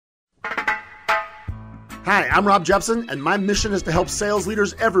Hi, I'm Rob Jepson, and my mission is to help sales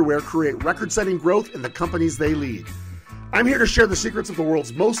leaders everywhere create record-setting growth in the companies they lead. I'm here to share the secrets of the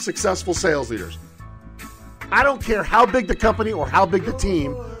world's most successful sales leaders. I don't care how big the company or how big the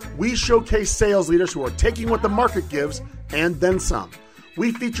team, we showcase sales leaders who are taking what the market gives and then some.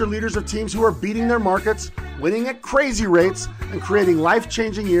 We feature leaders of teams who are beating their markets, winning at crazy rates, and creating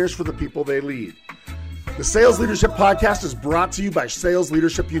life-changing years for the people they lead. The Sales Leadership Podcast is brought to you by Sales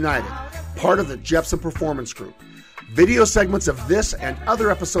Leadership United, part of the Jepson Performance Group. Video segments of this and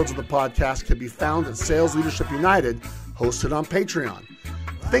other episodes of the podcast can be found at Sales Leadership United, hosted on Patreon.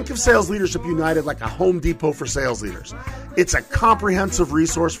 Think of Sales Leadership United like a Home Depot for sales leaders. It's a comprehensive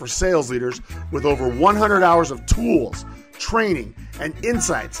resource for sales leaders with over 100 hours of tools, training, and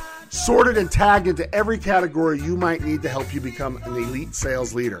insights sorted and tagged into every category you might need to help you become an elite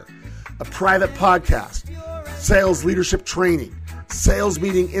sales leader. A private podcast, sales leadership training, sales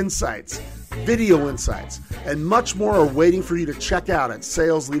meeting insights, video insights, and much more are waiting for you to check out at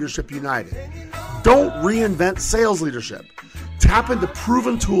Sales Leadership United. Don't reinvent sales leadership. Tap into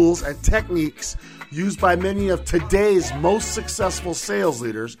proven tools and techniques used by many of today's most successful sales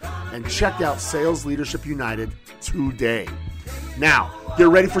leaders and check out Sales Leadership United today. Now, get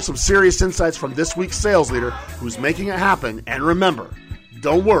ready for some serious insights from this week's sales leader who's making it happen. And remember,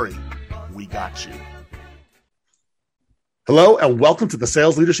 don't worry, we got you. Hello, and welcome to the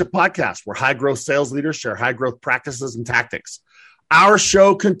Sales Leadership Podcast, where high-growth sales leaders share high-growth practices and tactics. Our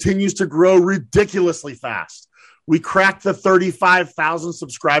show continues to grow ridiculously fast. We cracked the 35,000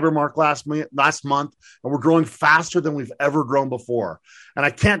 subscriber mark last month, and we're growing faster than we've ever grown before. And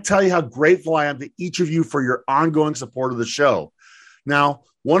I can't tell you how grateful I am to each of you for your ongoing support of the show. Now,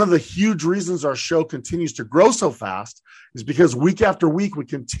 one of the huge reasons our show continues to grow so fast is because week after week, we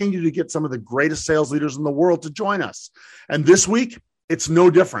continue to get some of the greatest sales leaders in the world to join us. And this week, it's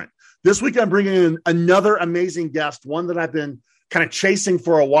no different. This week, I'm bringing in another amazing guest, one that I've been kind of chasing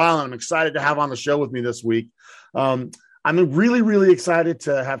for a while, and I'm excited to have on the show with me this week. I'm really, really excited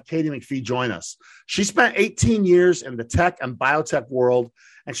to have Katie McPhee join us. She spent 18 years in the tech and biotech world,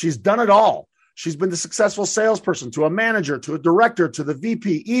 and she's done it all. She's been the successful salesperson to a manager, to a director, to the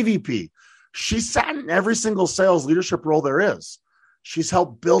VP, EVP. She's sat in every single sales leadership role there is. She's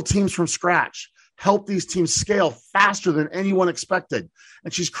helped build teams from scratch, helped these teams scale faster than anyone expected,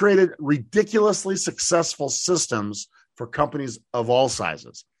 and she's created ridiculously successful systems for companies of all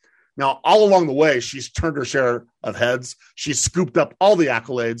sizes. Now, all along the way, she's turned her share of heads. She's scooped up all the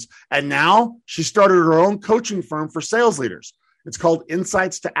accolades. And now she started her own coaching firm for sales leaders. It's called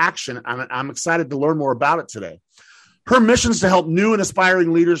Insights to Action. And I'm excited to learn more about it today. Her mission is to help new and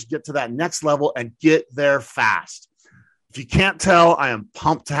aspiring leaders get to that next level and get there fast. If you can't tell, I am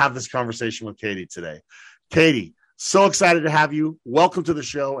pumped to have this conversation with Katie today. Katie, so excited to have you. Welcome to the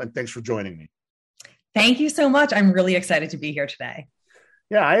show, and thanks for joining me. Thank you so much. I'm really excited to be here today.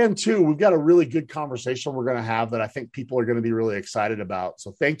 Yeah, I am too. We've got a really good conversation we're going to have that I think people are going to be really excited about.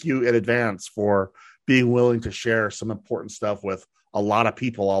 So thank you in advance for being willing to share some important stuff with a lot of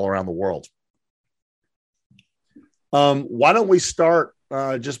people all around the world. Why don't we start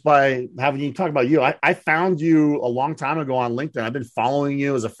just by having you talk about you? I found you a long time ago on LinkedIn. I've been following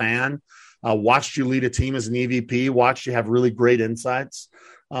you as a fan, watched you lead a team as an EVP, watched you have really great insights.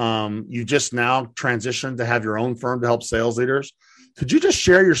 You just now transitioned to have your own firm to help sales leaders. Could you just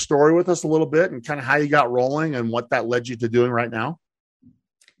share your story with us a little bit and kind of how you got rolling and what that led you to doing right now?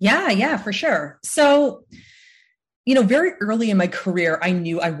 Yeah, for sure. So, very early in my career, I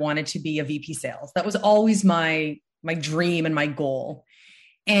knew I wanted to be a VP sales. That was always my dream and my goal.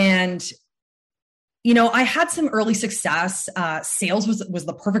 And, I had some early success. Sales was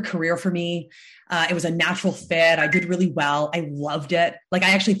the perfect career for me. It was a natural fit. I did really well. I loved it. Like, I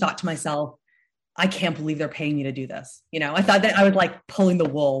actually thought to myself, I can't believe they're paying me to do this. I thought that I was like pulling the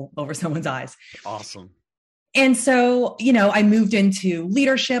wool over someone's eyes. Awesome. And so, I moved into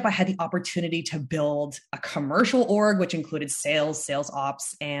leadership. I had the opportunity to build a commercial org, which included sales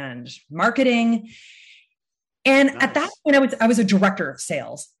ops, and marketing. And nice. At that point, I was a director of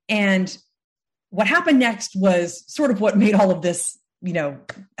sales. And what happened next was sort of what made all of this,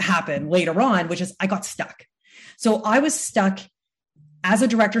 happen later on, which is I got stuck. So I was stuck as a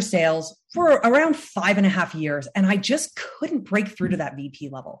director of sales for around 5.5 years, and I just couldn't break through to that VP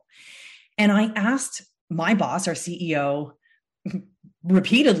level. And I asked my boss, our CEO,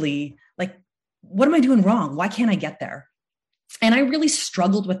 repeatedly, like, what am I doing wrong? Why can't I get there? And I really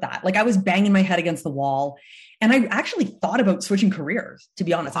struggled with that. Like, I was banging my head against the wall. And I actually thought about switching careers, to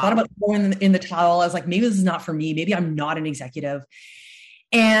be honest. Wow. I thought about throwing in the towel. I was like, maybe this is not for me. Maybe I'm not an executive.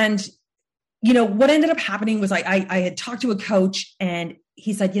 And, what ended up happening was I had talked to a coach, and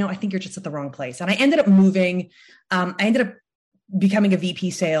he said, I think you're just at the wrong place. And I ended up moving. I ended up becoming a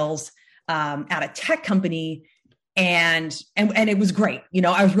VP sales at a tech company. And it was great.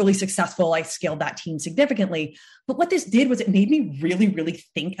 I was really successful. I scaled that team significantly. But what this did was it made me really, really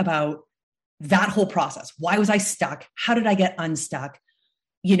think about that whole process. Why was I stuck? How did I get unstuck?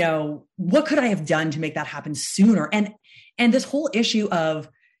 What could I have done to make that happen sooner? And this whole issue of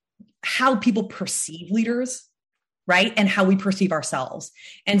how people perceive leaders, right? And how we perceive ourselves.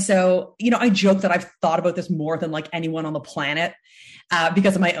 And so, I joke that I've thought about this more than like anyone on the planet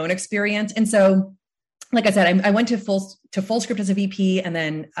because of my own experience. And so, like I said, I went to Fullscript as a VP, and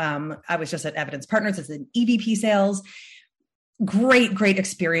then I was just at Evidence Partners as an EVP sales. Great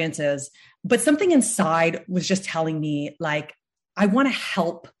experiences. But something inside was just telling me, like, I want to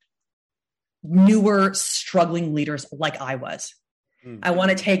help newer, struggling leaders like I was. I want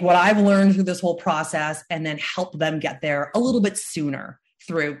to take what I've learned through this whole process and then help them get there a little bit sooner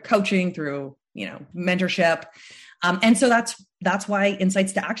through coaching, through, mentorship. And so that's why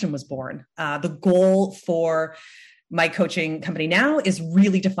Insights to Action was born. The goal for my coaching company now is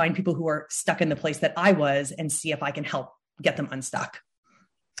really to find people who are stuck in the place that I was and see if I can help get them unstuck.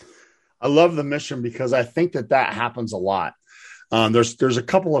 I love the mission because I think that happens a lot. There's a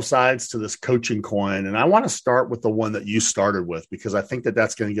couple of sides to this coaching coin, and I want to start with the one that you started with because I think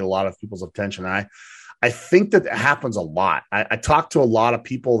that's going to get a lot of people's attention. I think that happens a lot. I talk to a lot of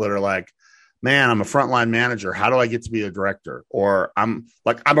people that are like, man, I'm a frontline manager. How do I get to be a director? Or I'm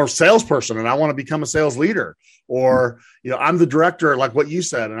a salesperson and I want to become a sales leader. Or, I'm the director, like what you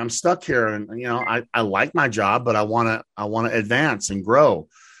said, and I'm stuck here. And, I like my job, but I want to advance and grow.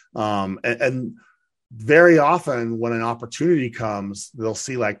 And very often when an opportunity comes, they'll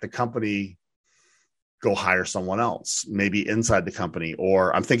see like the company go hire someone else, maybe inside the company.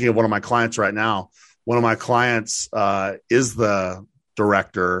 Or I'm thinking of one of my clients right now. One of my clients is the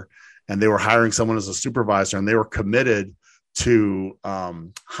director, and they were hiring someone as a supervisor, and they were committed to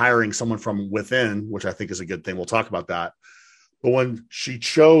hiring someone from within, which I think is a good thing. We'll talk about that. But when she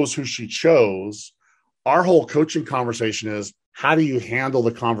chose who she chose, our whole coaching conversation is, how do you handle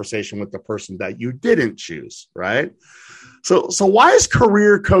the conversation with the person that you didn't choose, right? So why is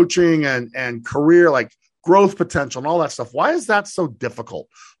career coaching and career like growth potential and all that stuff, why is that so difficult?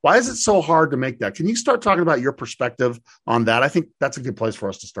 Why is it so hard to make that? Can you start talking about your perspective on that? I think that's a good place for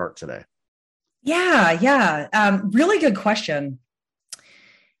us to start today. Yeah. Really good question.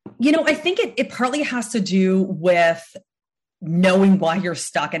 I think it partly has to do with knowing why you're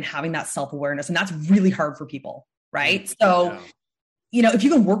stuck and having that self-awareness. And that's really hard for people, right? So, if you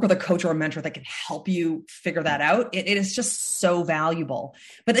can work with a coach or a mentor that can help you figure that out, it is just so valuable.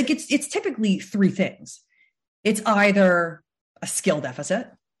 But it's typically three things. It's either a skill deficit,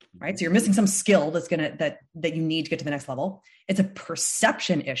 right? So you're missing some skill that you need to get to the next level. It's a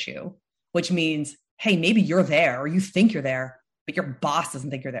perception issue, which means, hey, maybe you're there or you think you're there, but your boss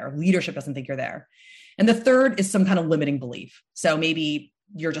doesn't think you're there. Leadership doesn't think you're there. And the third is some kind of limiting belief. So maybe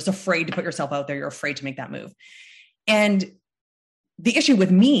you're just afraid to put yourself out there. You're afraid to make that move. And the issue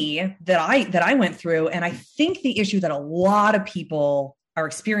with me that I went through, and I think the issue that a lot of people are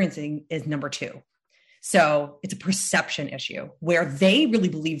experiencing is number two. So it's a perception issue where they really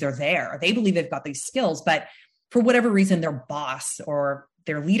believe they're there. They believe they've got these skills, but for whatever reason, their boss or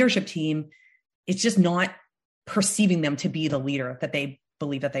their leadership team is just not perceiving them to be the leader that they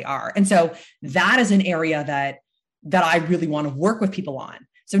believe that they are. And so that is an area that I really want to work with people on.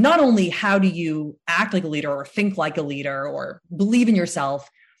 So not only how do you act like a leader or think like a leader or believe in yourself,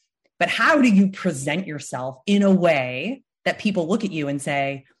 but how do you present yourself in a way that people look at you and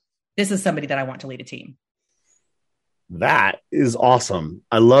say, this is somebody that I want to lead a team. That is awesome.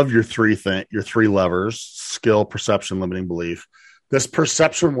 I love your three levers: skill, perception, limiting belief. This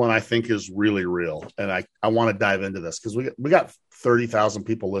perception one I think is really real. And I want to dive into this because we got 30,000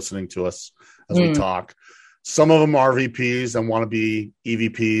 people listening to us as we talk. Some of them are VPs and want to be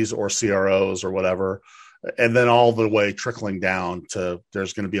EVPs or CROs or whatever. And then all the way trickling down to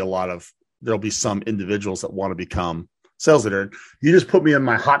there'll be some individuals that want to become sales leader. You just put me in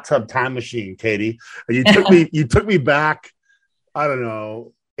my hot tub time machine, Katie. And you took me back, I don't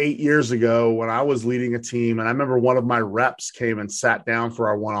know, 8 years ago when I was leading a team. And I remember one of my reps came and sat down for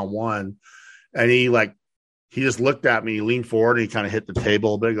our one-on-one. And he just looked at me, leaned forward, and he kind of hit the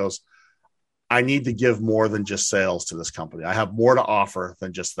table a bit. He goes, I need to give more than just sales to this company. I have more to offer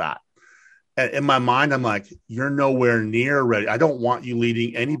than just that. And in my mind, I'm like, you're nowhere near ready. I don't want you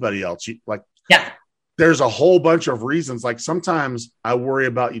leading anybody else. There's a whole bunch of reasons. Like sometimes I worry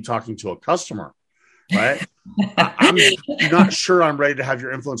about you talking to a customer, right? I'm not sure I'm ready to have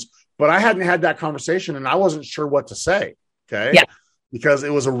your influence, but I hadn't had that conversation and I wasn't sure what to say. Okay. Yeah. because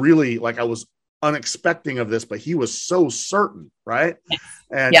it was a really, like, I was unexpecting of this, but he was so certain, right?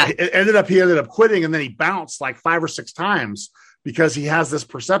 And he ended up quitting, and then he bounced like 5 or 6 times because he has this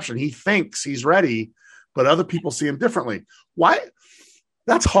perception. He thinks he's ready, but other people see him differently. Why?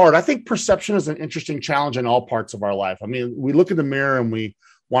 That's hard. I think perception is an interesting challenge in all parts of our life. I mean, we look in the mirror and we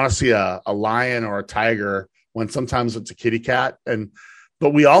want to see a lion or a tiger when sometimes it's a kitty cat. But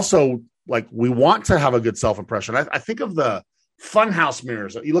we also, like, we want to have a good self-impression. I think of the funhouse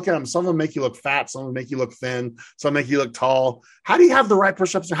mirrors. You look at them, some of them make you look fat, some of them make you look thin, some make you look tall. How do you have the right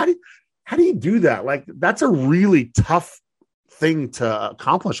perception? How do you do that? Like, that's a really tough thing to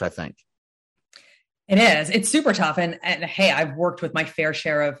accomplish, I think. It is. It's super tough. And hey, I've worked with my fair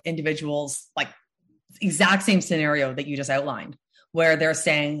share of individuals, like exact same scenario that you just outlined, where they're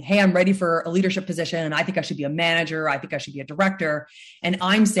saying, hey, I'm ready for a leadership position, and I think I should be a manager. I think I should be a director. And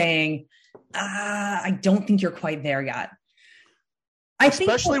I'm saying, I don't think you're quite there yet.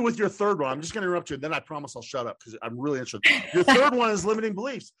 Especially with your third one. I'm just going to interrupt you, and then I promise I'll shut up because I'm really interested. Your third one is limiting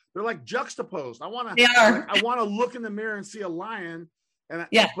beliefs. They're like juxtaposed. I want to look in the mirror and see a lion,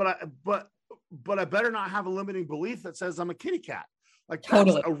 but I better not have a limiting belief that says I'm a kitty cat. Like,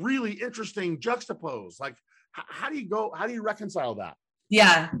 that's a really interesting juxtapose. Like, how do you reconcile that?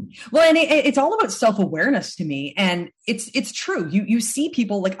 Yeah. Well, and it's all about self-awareness to me. And it's true. You see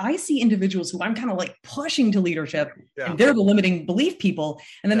people, like, I see individuals who I'm kind of like pushing to leadership, and they're the limiting belief people.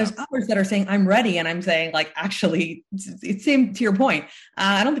 And then there's others that are saying, I'm ready. And I'm saying, like, actually, it's same to your point.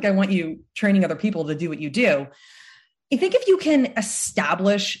 I don't think I want you training other people to do what you do. I think if you can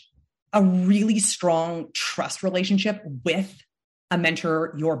establish a really strong trust relationship with a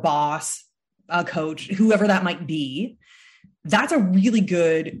mentor, your boss, a coach, whoever that might be, that's a really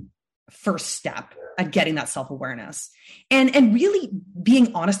good first step at getting that self-awareness and really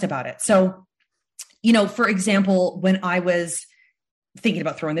being honest about it. So, for example, when I was thinking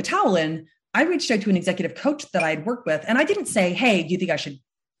about throwing the towel in, I reached out to an executive coach that I had worked with, and I didn't say, hey, do you think I should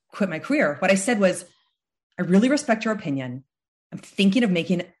quit my career? What I said was, I really respect your opinion. I'm thinking of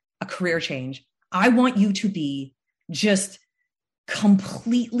making a career change. I want you to be just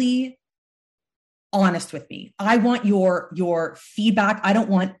completely honest with me. I want your feedback. I don't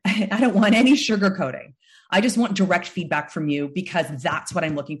want any sugarcoating. I just want direct feedback from you because that's what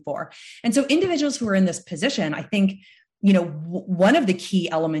I'm looking for. And so individuals who are in this position, I think, one of the key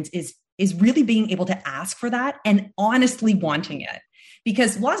elements is really being able to ask for that and honestly wanting it.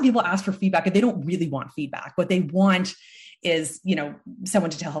 Because lots of people ask for feedback and they don't really want feedback. What they want is, someone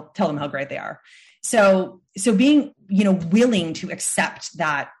to tell them how great they are. So being, willing to accept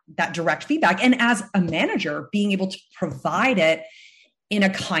that direct feedback, and as a manager, being able to provide it in a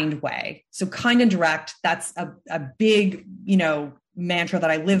kind way. So kind and direct, that's a big, mantra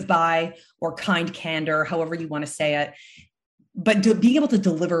that I live by, or kind candor, however you want to say it. But being able to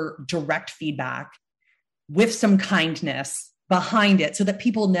deliver direct feedback with some kindness behind it so that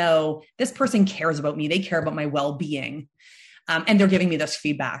people know this person cares about me. They care about my well-being. And they're giving me this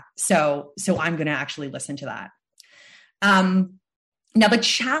feedback. So I'm going to actually listen to that. Now the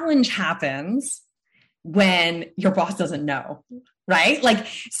challenge happens when your boss doesn't know, right? Like,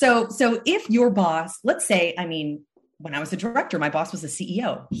 so if your boss, let's say, when I was a director, my boss was a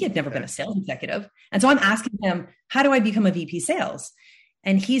CEO. He had never been a sales executive. And so I'm asking him, how do I become a VP sales?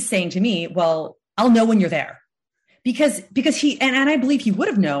 And he's saying to me, well, I'll know when you're there. Because he, and I believe he would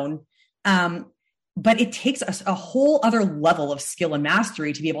have known, but it takes us a whole other level of skill and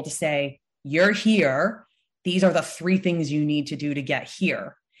mastery to be able to say, you're here. These are the 3 things you need to do to get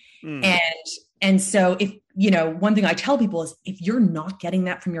here. And so if, one thing I tell people is, if you're not getting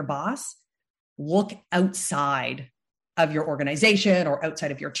that from your boss, look outside of your organization or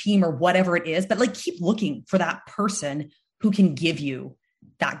outside of your team or whatever it is, but like, keep looking for that person who can give you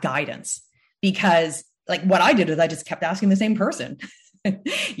that guidance. Because like what I did is I just kept asking the same person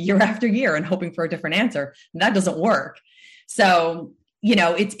year after year and hoping for a different answer. And that doesn't work. So,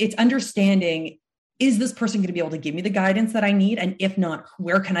 it's understanding, is this person going to be able to give me the guidance that I need? And if not,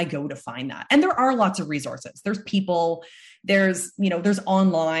 where can I go to find that? And there are lots of resources. There's people, there's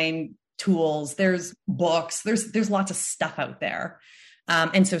online tools, there's books, there's lots of stuff out there.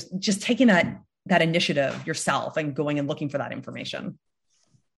 And so just taking that initiative yourself and going and looking for that information.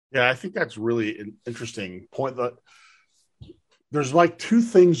 Yeah, I think that's really an interesting point. That there's like 2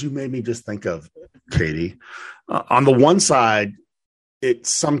 things you made me just think of, Katie. On the one side, it's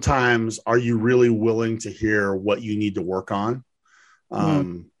sometimes, are you really willing to hear what you need to work on?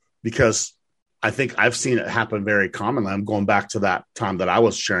 Because I think I've seen it happen very commonly. I'm going back to that time that I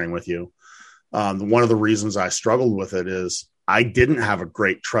was sharing with you. One of the reasons I struggled with it is I didn't have a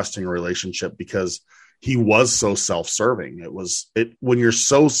great trusting relationship because he was so self-serving. When you're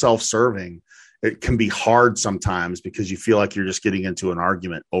so self-serving, it can be hard sometimes because you feel like you're just getting into an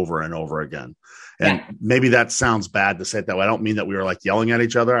argument over and over again. And maybe that sounds bad to say it that way. I don't mean that we were like yelling at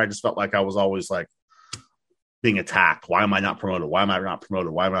each other. I just felt like I was always like being attacked. Why am I not promoted? Why am I not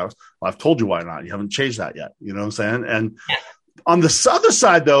promoted? Why am I? Well, I've told you why not. You haven't changed that yet. You know what I'm saying? And on the other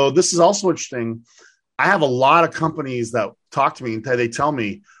side, though, this is also interesting. I have a lot of companies that talk to me and they tell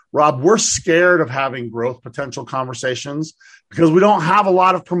me, Rob, we're scared of having growth potential conversations because we don't have a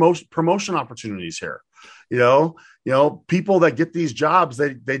lot of promotion opportunities here. You know, people that get these jobs,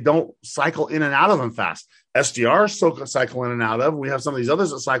 they don't cycle in and out of them fast. SDRs still cycle in and out of. We have some of these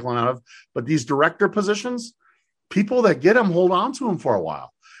others that cycle in and out of. But these director positions, people that get them hold on to them for a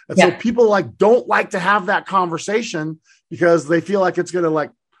while. And so people don't like to have that conversation because they feel like it's going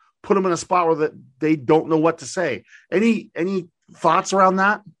to put them in a spot where they don't know what to say. Any thoughts around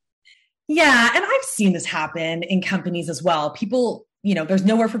that? Yeah. And I've seen this happen in companies as well. People, there's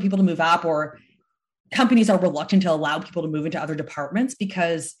nowhere for people to move up, or companies are reluctant to allow people to move into other departments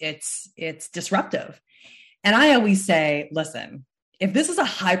because it's disruptive. And I always say, listen, if this is a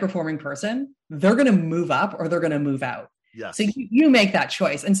high performing person, they're going to move up or they're going to move out. Yes. So you make that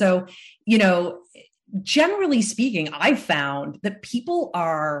choice. And so, generally speaking, I've found that people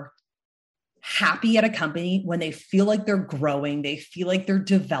are happy at a company when they feel like they're growing, they feel like they're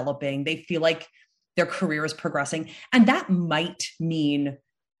developing, they feel like their career is progressing. And that might mean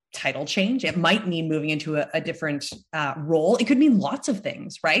title change. It might mean moving into a different role. It could mean lots of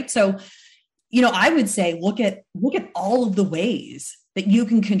things, right? So, I would say, look at all of the ways that you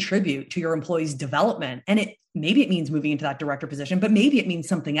can contribute to your employees' development. And maybe it means moving into that director position, but maybe it means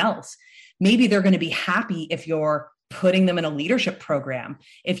something else. Maybe they're going to be happy if you're putting them in a leadership program,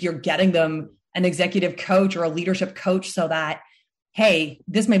 if you're getting them an executive coach or a leadership coach so that, hey,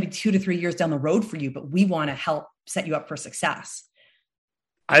 this may be 2 to 3 years down the road for you, but we want to help set you up for success.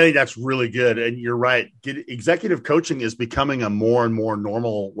 I think that's really good. And you're right. Executive coaching is becoming a more and more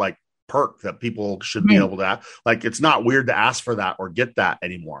normal, perk that people should be able to have. It's not weird to ask for that or get that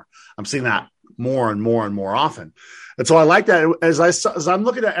anymore. I'm seeing that more and more and more often. And so I like that. As I'm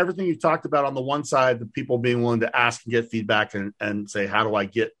looking at everything you talked about on the one side, the people being willing to ask and get feedback and say, how do I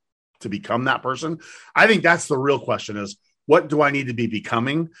get to become that person? I think that's the real question is, what do I need to be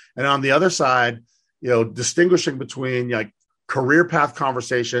becoming? And on the other side, distinguishing between career path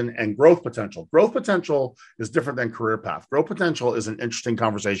conversation and growth potential. Growth potential is different than career path. Growth potential is an interesting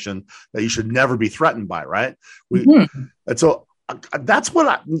conversation that you should never be threatened by, right? And so that's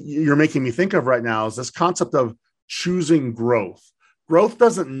what you're making me think of right now is this concept of choosing growth. Growth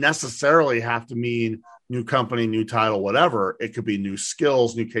doesn't necessarily have to mean new company, new title, whatever. It could be new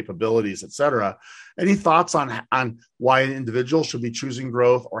skills, new capabilities, et cetera. Any thoughts on why an individual should be choosing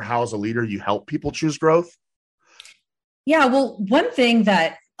growth, or how as a leader you help people choose growth? Yeah, well, one thing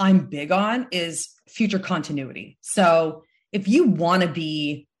that I'm big on is future continuity. So if you want to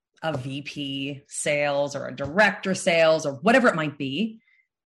be a VP sales or a director sales or whatever it might be,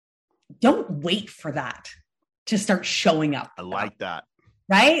 don't wait for that to start showing up. I like that.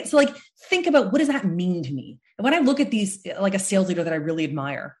 Right? So think about, what does that mean to me? And when I look at these, a sales leader that I really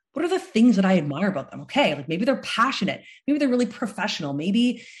admire, what are the things that I admire about them? Okay, maybe they're passionate, maybe they're really professional,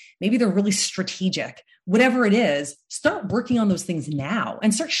 maybe they're really strategic. Whatever it is, start working on those things now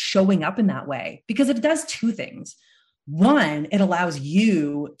and start showing up in that way, because it does two things. One, it allows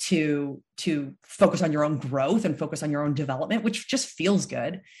you to focus on your own growth and focus on your own development, which just feels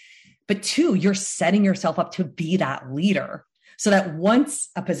good. But two, you're setting yourself up to be that leader so that once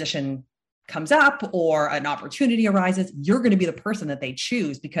a position comes up or an opportunity arises, you're going to be the person that they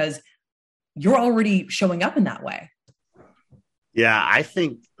choose because you're already showing up in that way. Yeah, I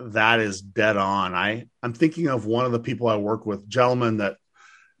think that is dead on. I'm thinking of one of the people I work with, gentleman, that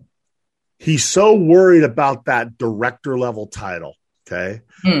he's so worried about that director level title. Okay.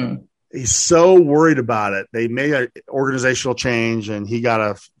 He's so worried about it. They made an organizational change and he got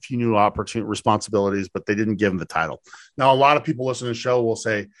a few new responsibilities, but they didn't give him the title. Now, a lot of people listening to the show will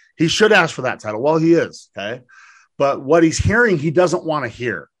say he should ask for that title. Well, he is. Okay. But what he's hearing, he doesn't want to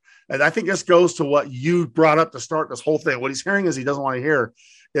hear. And I think this goes to what you brought up to start this whole thing. What he's hearing is he doesn't want to hear.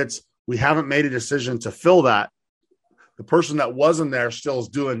 We haven't made a decision to fill that. The person that wasn't there still is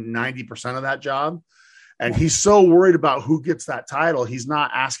doing 90% of that job. And he's so worried about who gets that title. He's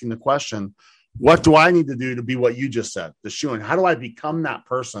not asking the question, what do I need to do to be what you just said? The shoeing. How do I become that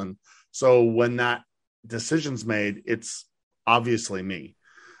person? So when that decision's made, it's obviously me.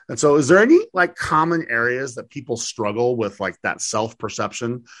 And so is there any common areas that people struggle with, that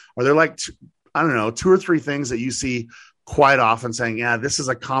self-perception? Are there 2 or 3 things that you see quite often saying, yeah, this is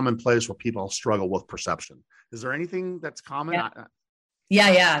a common place where people struggle with perception. Is there anything that's common?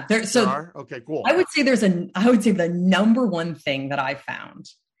 Yeah. There are? Okay, cool. I would say the number one thing that I found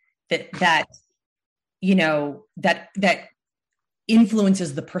that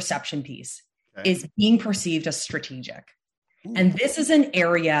influences the perception piece is being perceived as strategic. Ooh. And this is an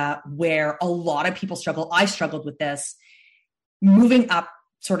area where a lot of people struggle. I struggled with this moving up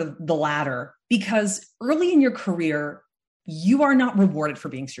sort of the ladder, because early in your career, you are not rewarded for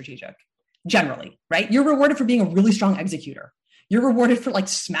being strategic generally, right? You're rewarded for being a really strong executor. You're rewarded for like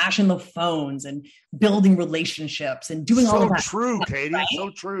smashing the phones and building relationships and doing all of that. So true, Katie. Right? So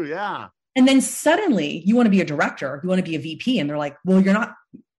true. Yeah. And then suddenly you want to be a director, you want to be a VP, and they're like, well, you're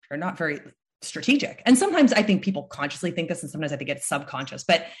not very strategic. And sometimes I think people consciously think this, and sometimes I think it's subconscious,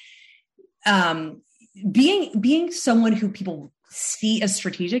 but being someone who people see as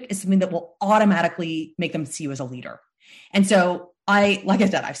strategic is something that will automatically make them see you as a leader. And so like I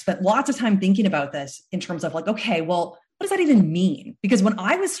said, I've spent lots of time thinking about this in terms of like, okay, well, what does that even mean? Because when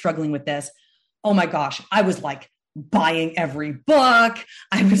I was struggling with this, oh my gosh, I was like buying every book.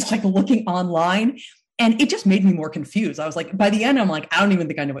 I was like looking online, and it just made me more confused. I was like, by the end, I'm like, I don't even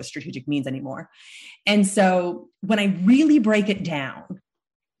think I know what strategic means anymore. And so when I really break it down,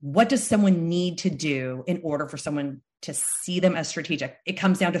 what does someone need to do in order for someone to see them as strategic? It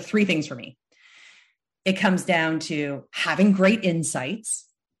comes down to three things for me. It comes down to having great insights,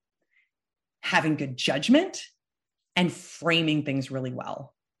 having good judgment, and framing things really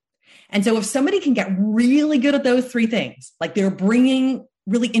well. And so if somebody can get really good at those three things, like they're bringing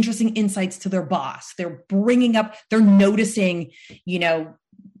really interesting insights to their boss, they're noticing,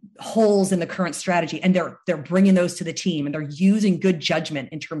 holes in the current strategy, and they're bringing those to the team, and they're using good judgment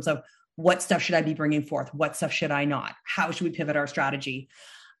in terms of what stuff should I be bringing forth? What stuff should I not? How should we pivot our strategy?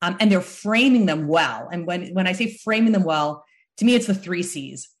 And they're framing them well. And when I say framing them well, to me, it's the 3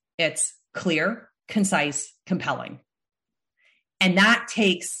 C's. It's clear, concise, compelling. And that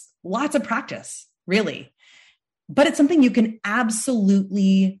takes lots of practice, really. But it's something you can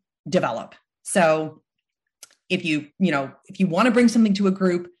absolutely develop. So if you want to bring something to a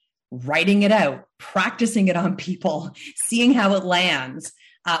group, writing it out, practicing it on people, seeing how it lands,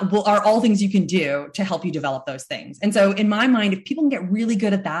 are all things you can do to help you develop those things. And so in my mind, if people can get really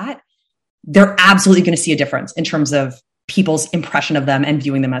good at that, they're absolutely going to see a difference in terms of people's impression of them and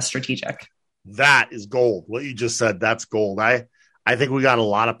viewing them as strategic. That is gold. What you just said, that's gold. I think we got a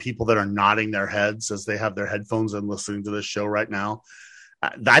lot of people that are nodding their heads as they have their headphones and listening to this show right now.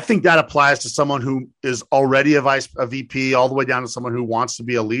 I think that applies to someone who is already a VP, all the way down to someone who wants to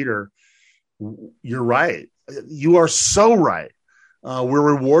be a leader. You're right. You are so right.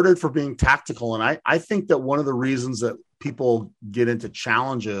 We're rewarded for being tactical. And I think that one of the reasons that people get into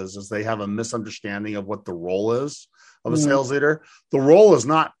challenges is they have a misunderstanding of what the role is of a sales leader. The role is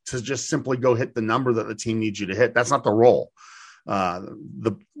not to just simply go hit the number that the team needs you to hit. That's not the role.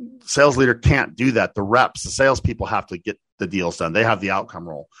 The sales leader can't do that. The reps, the salespeople have to get the deals done. They have the outcome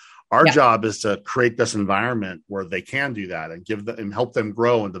role. Our job is to create this environment where they can do that and give them and help them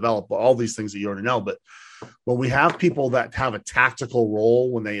grow and develop all these things that you already know. But when we have people that have a tactical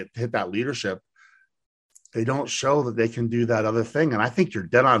role, when they hit that leadership, they don't show that they can do that other thing. And I think you're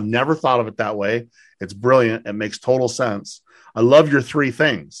dead on. I've never thought of it that way. It's brilliant. It makes total sense. I love your 3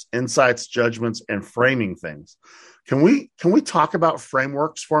 things: insights, judgments, and framing things. Can we talk about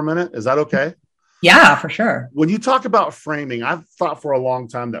frameworks for a minute? Is that okay? Yeah, for sure. When you talk about framing, I've thought for a long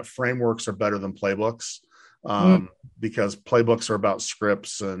time that frameworks are better than playbooks, because playbooks are about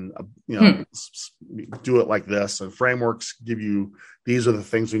scripts and, do it like this. And frameworks give you, these are the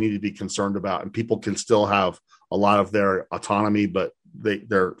things we need to be concerned about. And people can still have a lot of their autonomy, but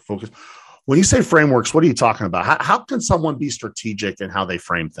they're focused. When you say frameworks, what are you talking about? How can someone be strategic in how they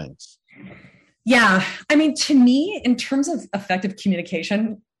frame things? Yeah. I mean, to me, in terms of effective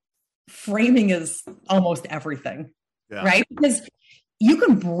communication, framing is almost everything, right? Because you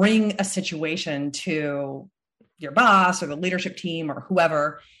can bring a situation to your boss or the leadership team or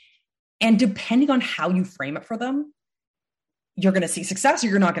whoever, and depending on how you frame it for them, you're going to see success or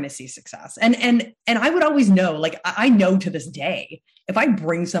you're not going to see success. And I would always know, like, I know to this day, if I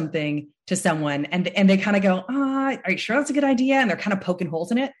bring something to someone and they kind of go, are you sure that's a good idea? And they're kind of poking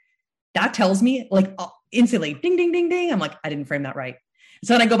holes in it. That tells me, like, instantly, ding, ding, ding, ding. I'm like, I didn't frame that right.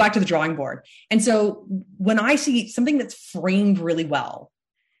 So then I go back to the drawing board. And so when I see something that's framed really well,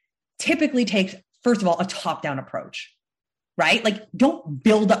 typically takes, first of all, a top-down approach, right? Like, don't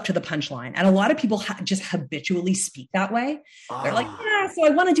build up to the punchline. And a lot of people just habitually speak that way. They're like, so I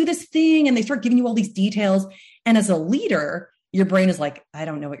want to do this thing. And they start giving you all these details. And as a leader, your brain is like, I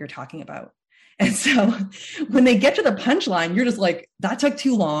don't know what you're talking about. And so when they get to the punchline, you're just like, that took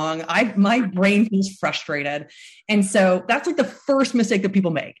too long. My brain feels frustrated. And so that's like the first mistake that people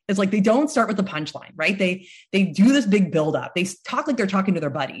make. It's like, they don't start with the punchline, right? They do this big buildup. They talk like they're talking to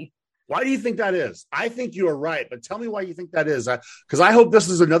their buddy. Why do you think that is? I think you are right, but tell me why you think that is. Because I hope this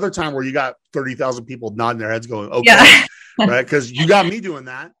is another time where you got 30,000 people nodding their heads going, okay, yeah. Right? Because you got me doing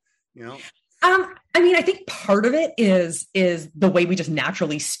that, you know? I mean, I think part of it is the way we just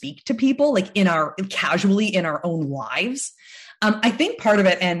naturally speak to people, like casually in our own lives. I think part of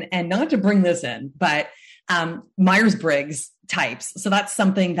it, and not to bring this in, but Myers-Briggs types. So that's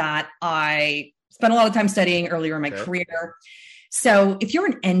something that I spent a lot of time studying earlier in my career. So if you're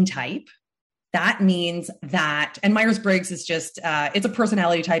an N type, that means that, and Myers-Briggs is just, it's a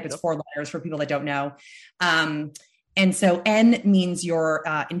personality type. It's 4 letters for people that don't know. And so N means you're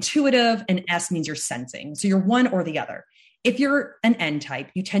intuitive and S means you're sensing. So you're one or the other. If you're an N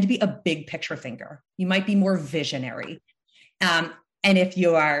type, you tend to be a big picture thinker. You might be more visionary. And if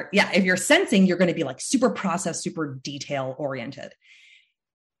you're sensing, you're going to be like super process, super detail oriented.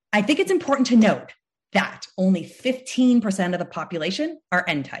 I think it's important to note that only 15% of the population are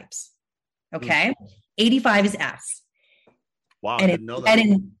N types. Okay. 85 is S. Wow. And, I didn't know that.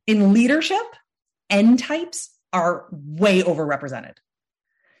 And in leadership, N types are way overrepresented.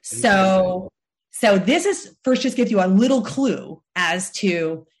 So this is first just gives you a little clue as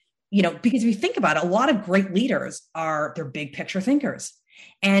to, because if you think about it, a lot of great leaders they're big picture thinkers.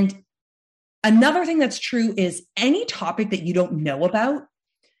 And another thing that's true is any topic that you don't know about,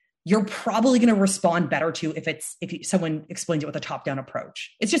 you're probably going to respond better to if someone explains it with a top-down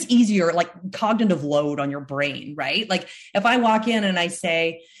approach. It's just easier, like cognitive load on your brain, right? Like if I walk in and I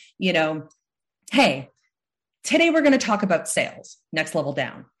say, hey, today we're going to talk about sales, next level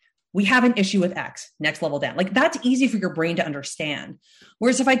down. We have an issue with X, next level down. Like that's easy for your brain to understand.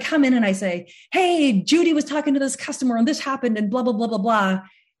 Whereas if I come in and I say, hey, Judy was talking to this customer and this happened and blah, blah, blah, blah, blah.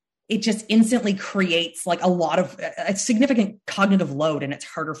 It just instantly creates like a significant cognitive load and it's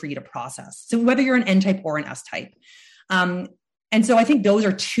harder for you to process. So whether you're an N type or an S type. And so I think those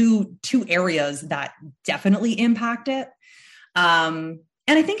are two areas that definitely impact it. And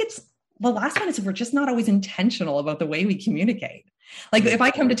I think the last one is we're just not always intentional about the way we communicate. Like if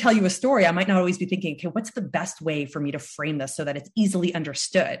I come to tell you a story, I might not always be thinking, okay, what's the best way for me to frame this so that it's easily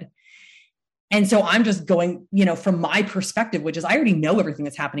understood? And so I'm just going, from my perspective, which is I already know everything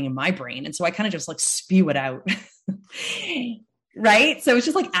that's happening in my brain. And so I kind of just like spew it out. Right. So it's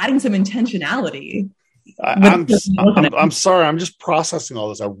just like adding some intentionality. I'm sorry. I'm just processing all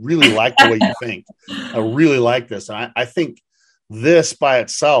this. I really like the way you think. I really like this. And I think this by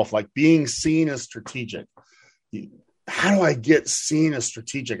itself, like being seen as strategic. How do I get seen as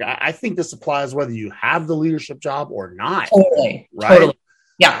strategic? I think this applies whether you have the leadership job or not. Totally. Right. Totally.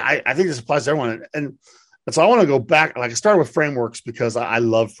 Yeah. I think this applies to everyone. And so I want to go back. Like I started with frameworks because I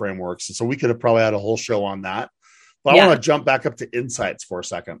love frameworks. And so we could have probably had a whole show on that. But I want to jump back up to insights for a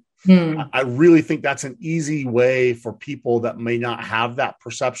second. I really think that's an easy way for people that may not have that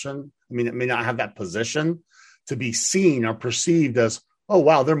perception. I mean, it may not have that position to be seen or perceived as, oh,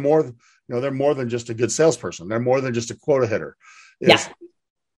 wow, they're more than just a good salesperson. They're more than just a quota hitter.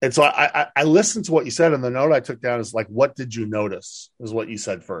 And so I listened to what you said, and the note I took down is like, what did you notice is what you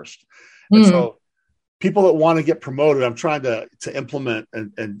said first. And so people that want to get promoted, I'm trying to implement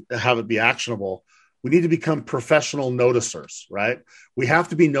and have it be actionable. We need to become professional noticers, right? We have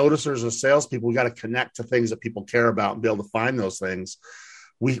to be noticers as salespeople. We got to connect to things that people care about and be able to find those things.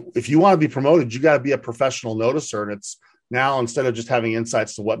 If you want to be promoted, you got to be a professional noticer. And it's now, instead of just having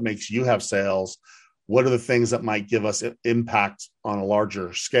insights to what makes you have sales, what are the things that might give us impact on a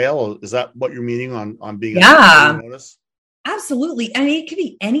larger scale? Is that what you're meaning on being a notice? Absolutely. I mean, it could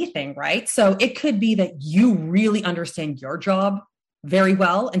be anything, right? So it could be that you really understand your job very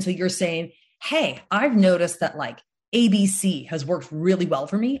well. And so you're saying, hey, I've noticed that like ABC has worked really well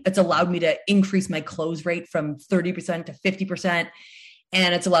for me. It's allowed me to increase my close rate from 30% to 50%.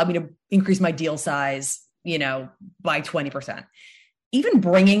 And it's allowed me to increase my deal size, by 20%. Even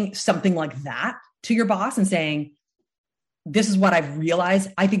bringing something like that to your boss and saying, this is what I've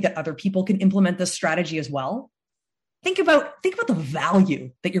realized. I think that other people can implement this strategy as well. Think about the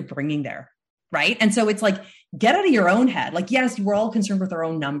value that you're bringing there. Right. And so it's like, get out of your own head. Like, yes, we're all concerned with our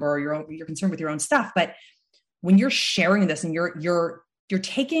own number, you're concerned with your own stuff. But when you're sharing this and you're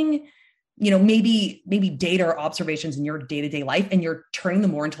taking, maybe data or observations in your day-to-day life, and you're turning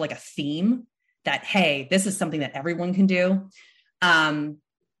them more into like a theme that, hey, this is something that everyone can do.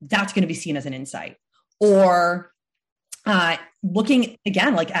 That's going to be seen as an insight. Or Looking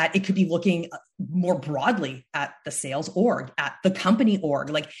again, like at, it could be looking more broadly at the sales org, at the company org.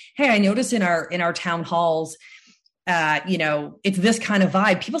 Like, hey, I noticed in our town halls, it's this kind of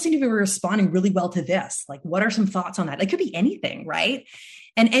vibe. People seem to be responding really well to this. Like, what are some thoughts on that? It could be anything, right?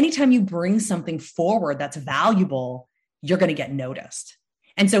 And anytime you bring something forward that's valuable, you're going to get noticed.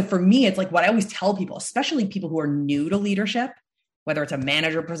 And so for me, it's like what I always tell people, especially people who are new to leadership, whether it's a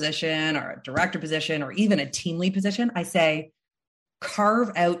manager position or a director position or even a team lead position, I say,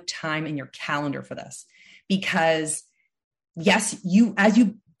 carve out time in your calendar for this. Because yes, as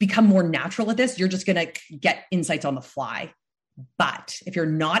you become more natural at this, you're just going to get insights on the fly. But if you're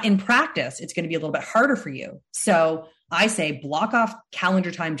not in practice, it's going to be a little bit harder for you. So I say block off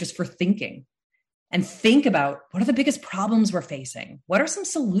calendar time just for thinking, and think about what are the biggest problems we're facing? What are some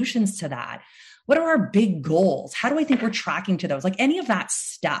solutions to that? What are our big goals? How do I think we're tracking to those? Like any of that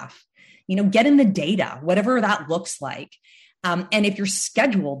stuff, get in the data, whatever that looks like. And if you're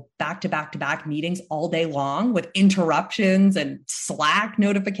scheduled back to back to back meetings all day long with interruptions and Slack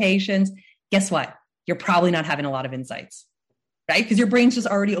notifications, guess what? You're probably not having a lot of insights, right? Because your brain's just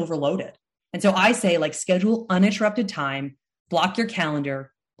already overloaded. And so I say, like, schedule uninterrupted time, block your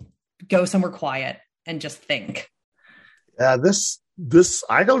calendar, go somewhere quiet, and just think. Yeah, this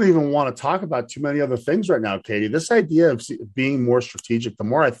I don't even want to talk about too many other things right now, Katie. This idea of being more strategic, the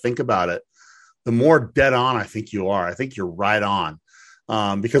more I think about it, the more dead on I think you are. I think you're right on.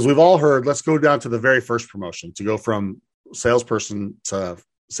 Because we've all heard, let's go down to the very first promotion, to go from salesperson to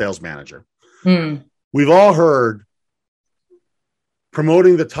sales manager. We've all heard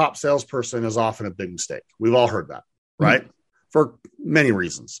promoting the top salesperson is often a big mistake. We've all heard that, right? For many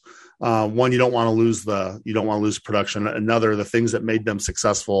reasons. One, you don't want to lose production. Another, the things that made them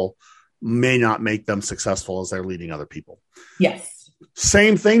successful may not make them successful as they're leading other people. Yes.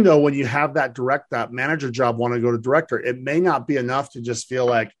 Same thing though, when you have that manager job, want to go to director, it may not be enough to just feel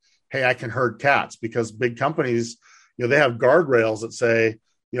like, hey, I can herd cats, because big companies, they have guardrails that say,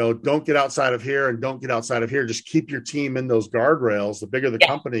 don't get outside of here and don't get outside of here. Just keep your team in those guardrails. The bigger the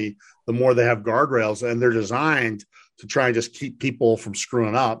company, the more they have guardrails, and they're designed to try and just keep people from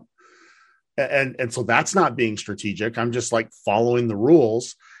screwing up. And so that's not being strategic. I'm just like following the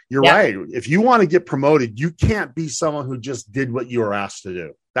rules. You're right. If you want to get promoted, you can't be someone who just did what you were asked to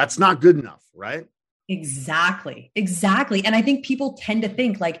do. That's not good enough, right? Exactly. And I think people tend to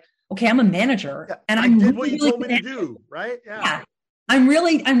think like, okay, I'm a manager and I did what you told me to do, right? Yeah. I'm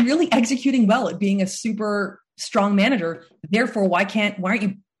really executing well at being a super strong manager. Therefore, why aren't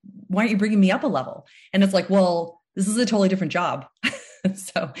you bringing me up a level? And it's like, well, this is a totally different job.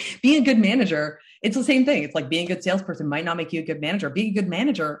 So being a good manager, it's the same thing. It's like being a good salesperson might not make you a good manager. Being a good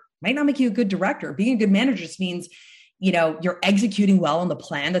manager might not make you a good director. Being a good manager just means, you're executing well on the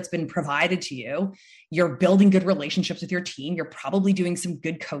plan that's been provided to you. You're building good relationships with your team. You're probably doing some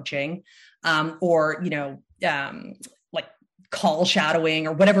good coaching, or, like call shadowing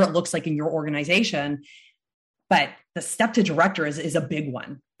or whatever it looks like in your organization. But the step to director is a big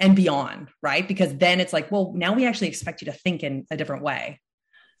one and beyond, right? Because then it's like, well, now we actually expect you to think in a different way.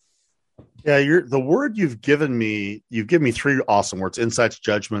 Yeah, the word you've given me three awesome words: insights,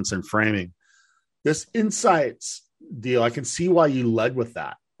 judgments, and framing. This insights deal, I can see why you led with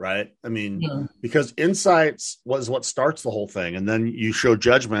that, right? I mean, because insights was what starts the whole thing. And then you show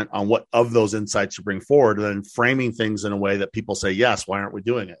judgment on what of those insights you bring forward, and then framing things in a way that people say, yes, why aren't we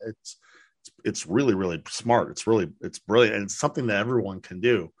doing it? It's really, really smart. It's brilliant. And it's something that everyone can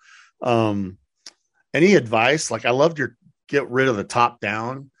do. Any advice? Like, I loved your get rid of the top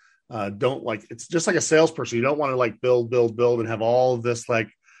down. It's just like a salesperson. You don't want to like build and have all of this, like,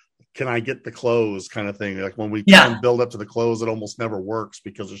 can I get the close kind of thing? Like when we try and build up to the close, it almost never works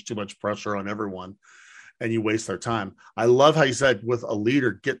because there's too much pressure on everyone and you waste their time. I love how you said with a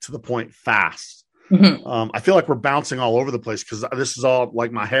leader, get to the point fast. I feel like we're bouncing all over the place because this is all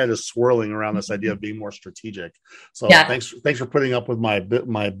like my head is swirling around this idea of being more strategic. So thanks for putting up with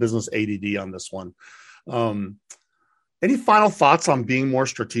my business ADD on this one. Any final thoughts on being more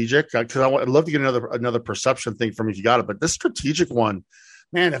strategic? Because I'd love to get another perception thing from you if you got it. But this strategic one,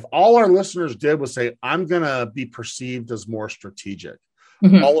 man, if all our listeners did was say, I'm going to be perceived as more strategic,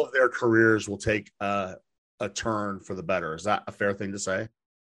 all of their careers will take a turn for the better. Is that a fair thing to say?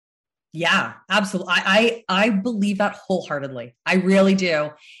 Yeah, absolutely. I believe that wholeheartedly. I really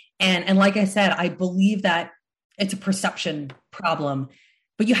do. And like I said, I believe that it's a perception problem,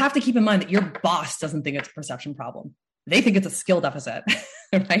 but you have to keep in mind that your boss doesn't think it's a perception problem. They think it's a skill deficit,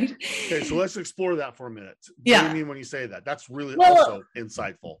 right? Okay, so let's explore that for a minute. What do you mean when you say that? That's really also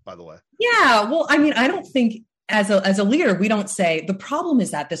insightful, by the way. Yeah, well, I mean, I don't think as a leader, we don't say the problem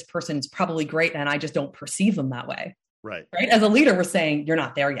is that this person's probably great and I just don't perceive them that way. Right. As a leader, we're saying you're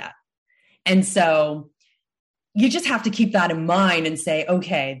not there yet. And so you just have to keep that in mind and say,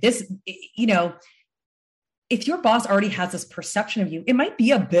 okay, this, if your boss already has this perception of you, it might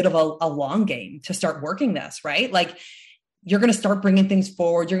be a bit of a long game to start working this, right? Like, you're going to start bringing things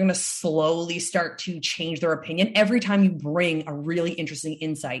forward. You're going to slowly start to change their opinion. Every time you bring a really interesting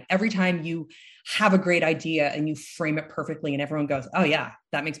insight, every time you have a great idea and you frame it perfectly and everyone goes, oh yeah,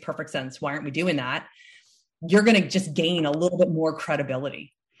 that makes perfect sense. Why aren't we doing that? You're going to just gain a little bit more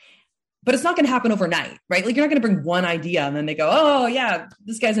credibility. But it's not going to happen overnight, right? Like, you're not going to bring one idea and then they go, oh yeah,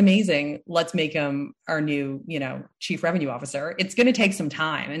 this guy's amazing. Let's make him our new, chief revenue officer. It's going to take some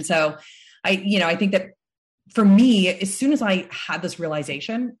time. And so I think that for me, as soon as I had this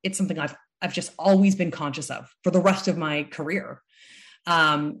realization, it's something I've just always been conscious of for the rest of my career.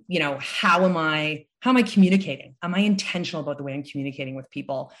 How am I communicating? Am I intentional about the way I'm communicating with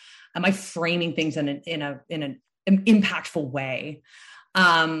people? Am I framing things in an impactful way?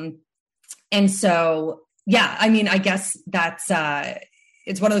 And so, yeah, I mean, I guess that's,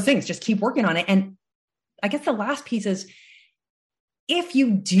 it's one of those things, just keep working on it. And I guess the last piece is, if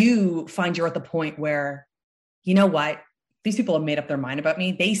you do find you're at the point where, you know what, these people have made up their mind about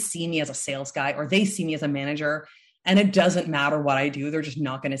me. They see me as a sales guy, or they see me as a manager, and it doesn't matter what I do. They're just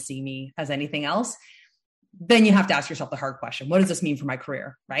not going to see me as anything else. Then you have to ask yourself the hard question. What does this mean for my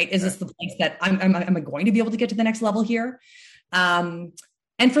career? Right? Is this the place that am I going to be able to get to the next level here?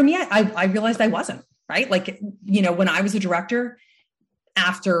 And for me, I realized I wasn't, right? Like, when I was a director,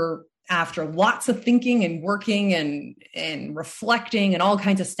 after lots of thinking and working and reflecting and all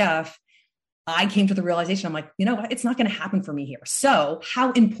kinds of stuff, I came to the realization, I'm like, you know what? It's not going to happen for me here. So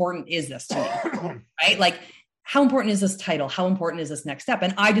how important is this to me? Right? Like, how important is this title? How important is this next step?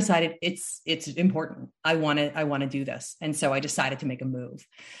 And I decided it's important. I want to do this. And so I decided to make a move.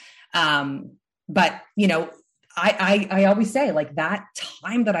 But I always say, like, that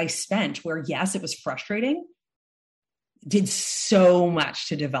time that I spent where, yes, it was frustrating, did so much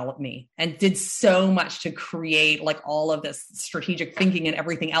to develop me and did so much to create like all of this strategic thinking and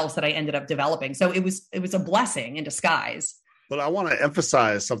everything else that I ended up developing. So it was a blessing in disguise. But I want to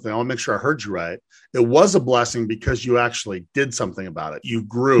emphasize something. I want to make sure I heard you right. It was a blessing because you actually did something about it. You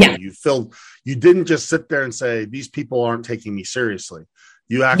grew, you didn't just sit there and say, these people aren't taking me seriously.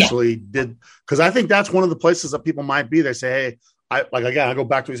 You actually did. Because I think that's one of the places that people might be. They say, hey, I go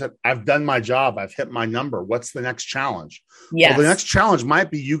back to what you said. I've done my job. I've hit my number. What's the next challenge? Yes. Well, the next challenge might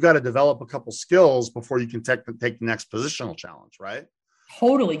be you got to develop a couple skills before you can take the next positional challenge, right?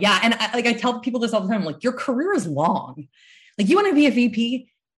 Totally. Yeah. And I tell people this all the time. Like, your career is long. Like, you want to be a VP.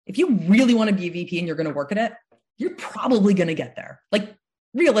 If you really want to be a VP and you're going to work at it, you're probably going to get there. Like,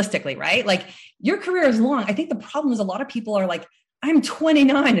 realistically, right? Like, your career is long. I think the problem is a lot of people are like, I'm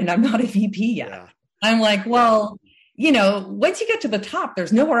 29 and I'm not a VP yet. Yeah. I'm like, well, once you get to the top,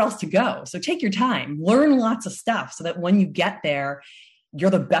 there's nowhere else to go. So take your time, learn lots of stuff so that when you get there,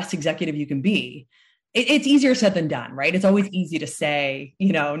 you're the best executive you can be. It's easier said than done, right? It's always easy to say,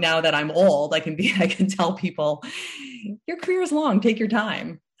 now that I'm old, I can tell people your career is long, take your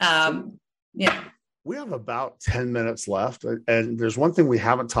time. We have about 10 minutes left. And there's one thing we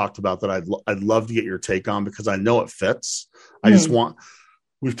haven't talked about that I'd love to get your take on, because I know it fits.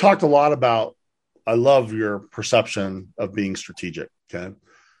 We've talked a lot about, I love your perception of being strategic. Okay.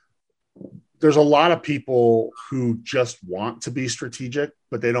 There's a lot of people who just want to be strategic,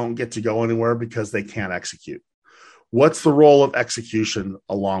 but they don't get to go anywhere because they can't execute. What's the role of execution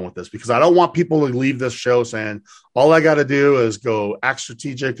along with this? Because I don't want people to leave this show saying, all I got to do is go act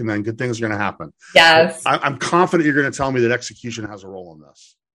strategic and then good things are going to happen. Yes. I'm confident you're going to tell me that execution has a role in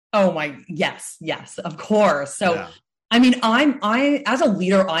this. Oh my, yes, of course. So, yeah. I mean, I as a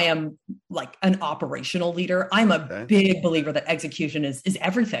leader, I am like an operational leader. I'm a big believer that execution is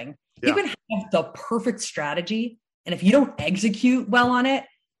everything. Yeah. You can have the perfect strategy, and if you don't execute well on it,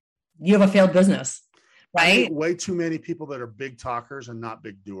 you have a failed business, right? Way too many people that are big talkers and not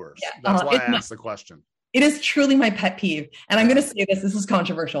big doers. Yeah. That's why I asked the question. It is truly my pet peeve. And I'm going to say this is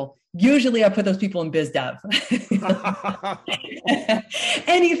controversial. Usually I put those people in biz dev.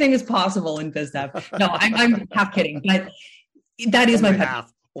 Anything is possible in biz dev. No, I'm half kidding, but that is only my pet half.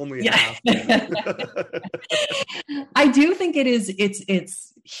 peeve. Only half. I do think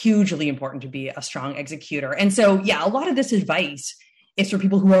it's hugely important to be a strong executor. And so, yeah, a lot of this advice is for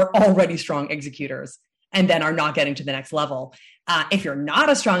people who are already strong executors and then are not getting to the next level. If you're not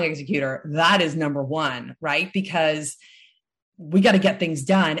a strong executor, that is number one, right? Because we got to get things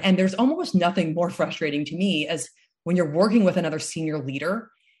done. And there's almost nothing more frustrating to me as when you're working with another senior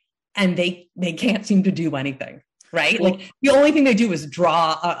leader and they can't seem to do anything, right? Well, like the only thing they do is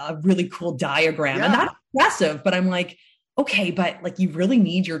draw a really cool diagram. Yeah. And impressive, but I'm like, okay, but like, you really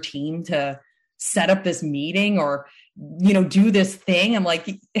need your team to set up this meeting or, do this thing. I'm like,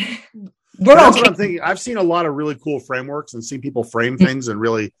 that's what I'm thinking. I've seen a lot of really cool frameworks and seen people frame things in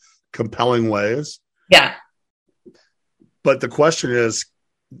really compelling ways. Yeah. But the question is,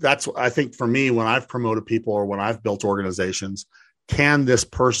 that's, I think for me, when I've promoted people or when I've built organizations, can this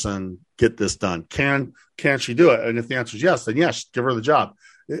person get this done? Can she do it? And if the answer is yes, then yes, give her the job.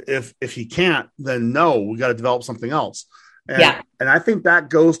 If he can't, then no, we got to develop something else. And I think that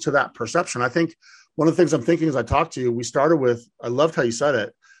goes to that perception. I think one of the things I'm thinking as I talk to you, we started with, I loved how you said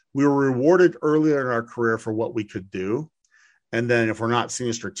it. We were rewarded earlier in our career for what we could do. And then if we're not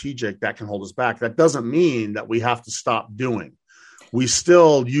seeing strategic, that can hold us back. That doesn't mean that we have to stop doing. We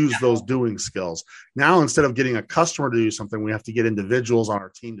still use those doing skills. Now, instead of getting a customer to do something, we have to get individuals on our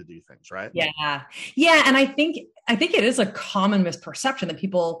team to do things, right? Yeah. Yeah. And I think it is a common misperception that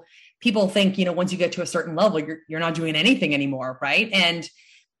people think, once you get to a certain level, you're not doing anything anymore. Right.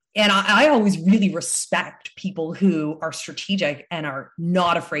 And I always really respect people who are strategic and are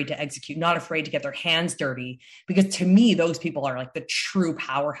not afraid to execute, not afraid to get their hands dirty, because to me, those people are like the true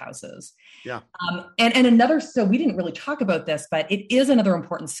powerhouses. Yeah. And another, so we didn't really talk about this, but it is another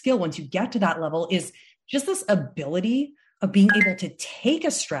important skill once you get to that level, is just this ability of being able to take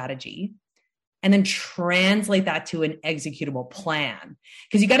a strategy and then translate that to an executable plan.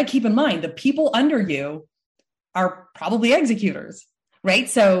 Because you got to keep in mind, the people under you are probably executors. Right.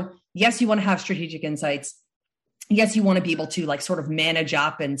 So yes, you want to have strategic insights. Yes, you want to be able to like sort of manage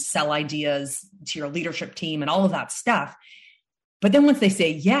up and sell ideas to your leadership team and all of that stuff. But then once they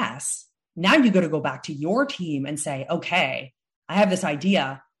say yes, now you got to go back to your team and say, okay, I have this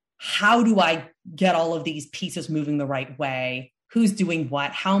idea. How do I get all of these pieces moving the right way? Who's doing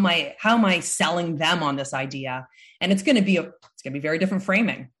what? How am I selling them on this idea? And it's going to be very different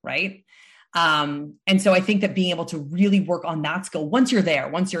framing, right? And so I think that being able to really work on that skill once you're there,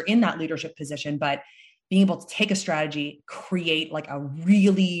 once you're in that leadership position, but being able to take a strategy, create like a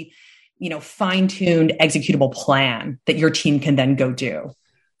really, fine-tuned executable plan that your team can then go do.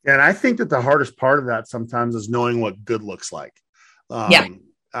 And I think that the hardest part of that sometimes is knowing what good looks like.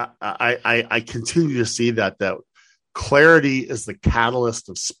 I continue to see that clarity is the catalyst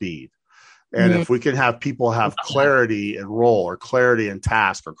of speed. And if we can have people have clarity in role or clarity in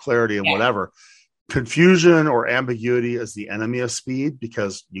task or clarity in whatever, confusion or ambiguity is the enemy of speed,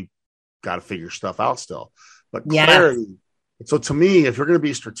 because you got to figure stuff out still. But clarity. So to me, if you're going to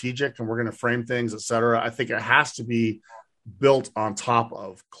be strategic and we're going to frame things, et cetera, I think it has to be built on top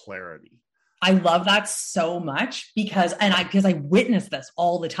of clarity. I love that so much because I witness this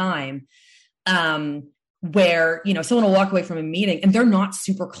all the time. Where, someone will walk away from a meeting and they're not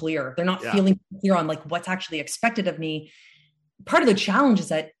super clear. They're not feeling clear on like what's actually expected of me. Part of the challenge is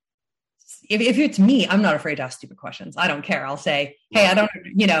that if it's me, I'm not afraid to ask stupid questions. I don't care. I'll say, hey, I don't,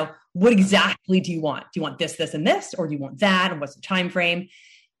 what exactly do you want? Do you want this, this, and this, or do you want that? And what's the time frame?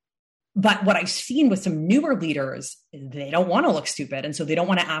 But what I've seen with some newer leaders, they don't want to look stupid. And so they don't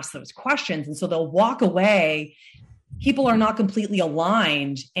want to ask those questions. And so they'll walk away. People are not completely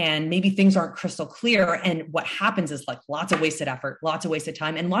aligned and maybe things aren't crystal clear. And what happens is like lots of wasted effort, lots of wasted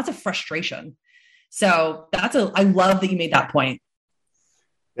time, and lots of frustration. So I love that you made that point.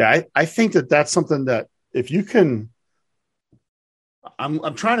 Yeah. I think that's something that if you can,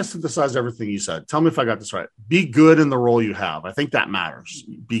 I'm trying to synthesize everything you said. Tell me if I got this right. Be good in the role you have. I think that matters.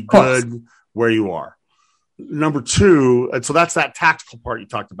 Be good where you are. Number two, and so that's that tactical part you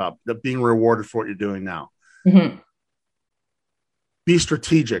talked about, that being rewarded for what you're doing now. Mm-hmm. Be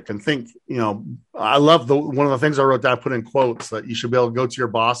strategic and think, I love one of the things I wrote down, I put in quotes, that you should be able to go to your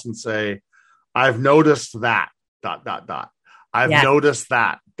boss and say, I've noticed that ... I've noticed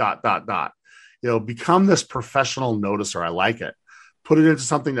that ... Become this professional noticer. I like it. Put it into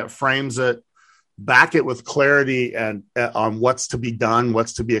something that frames it, back it with clarity and on what's to be done,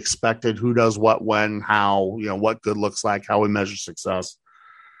 what's to be expected, who does what, when, how, what good looks like, how we measure success.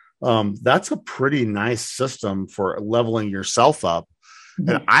 That's a pretty nice system for leveling yourself up. Mm-hmm.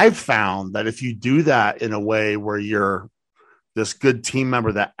 And I've found that if you do that in a way where you're this good team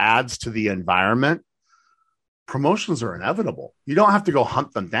member that adds to the environment, promotions are inevitable. You don't have to go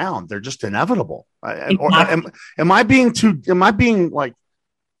hunt them down. They're just inevitable. Exactly. Am I being like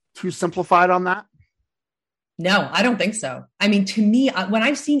too simplified on that? No, I don't think so. I mean, to me, when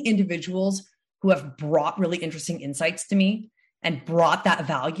I've seen individuals who have brought really interesting insights to me and brought that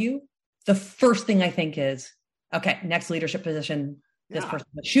value, the first thing I think is, okay, next leadership position, this person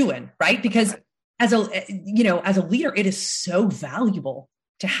is shoe in, right? Because as a leader, it is so valuable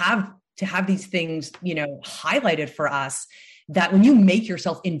to have these things, highlighted for us, that when you make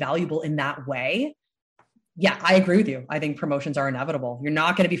yourself invaluable in that way, Yeah, I agree with you. I think promotions are inevitable. You're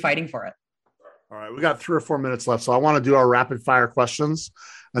not going to be fighting for it. All right, we got 3 or 4 minutes left. So I want to do our rapid fire questions.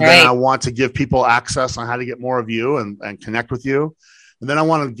 And All then right. I want to give people access on how to get more of you and connect with you. And then I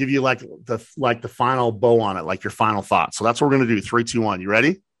want to give you like the final bow on it, like your final thoughts. So that's what we're going to do. 3, 2, 1. You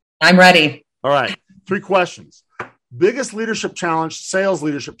ready? I'm ready. All right. 3 questions. Biggest leadership challenge, sales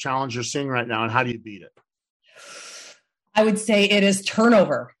leadership challenge you're seeing right now, and how do you beat it? I would say it is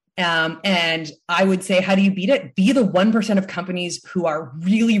turnover. And I would say, how do you beat it? Be the 1% of companies who are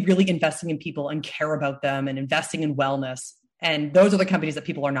really, really investing in people and care about them and investing in wellness. And those are the companies that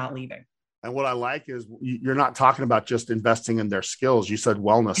people are not leaving. And what I like is you're not talking about just investing in their skills. You said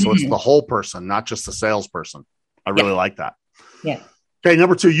wellness. So it's the whole person, not just the salesperson. I really like that. Yeah. Okay.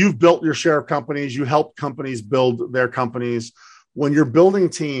 Number 2, you've built your share of companies. You help companies build their companies. When you're building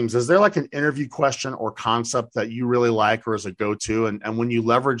teams, is there like an interview question or concept that you really like or is a go-to? And when you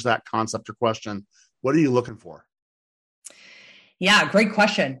leverage that concept or question, what are you looking for? Yeah, great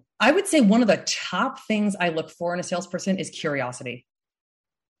question. I would say one of the top things I look for in a salesperson is curiosity,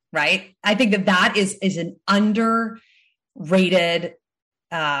 right? I think that is an underrated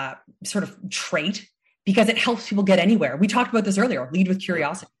sort of trait because it helps people get anywhere. We talked about this earlier, lead with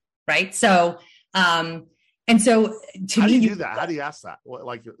curiosity, right? So, and so to how me, do you do that? How do you ask that?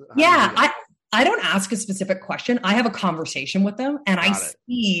 I don't ask a specific question. I have a conversation with them and I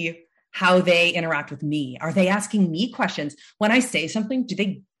see how they interact with me. Are they asking me questions? When I say something, do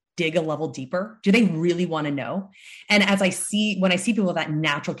they dig a level deeper? Do they really want to know? And when I see people with that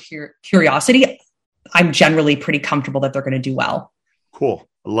natural curiosity, I'm generally pretty comfortable that they're going to do well. Cool.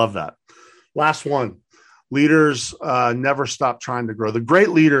 I love that. Last one. Leaders never stop trying to grow. The great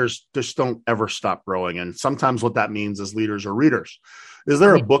leaders just don't ever stop growing. And sometimes what that means is leaders are readers. Is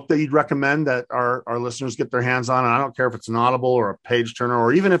there a book that you'd recommend that our listeners get their hands on? And I don't care if it's an Audible or a page turner,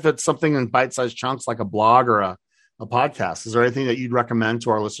 or even if it's something in bite-sized chunks like a blog or a podcast. Is there anything that you'd recommend to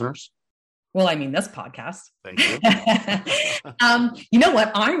our listeners? Well, I mean, this podcast. Thank you. You know what?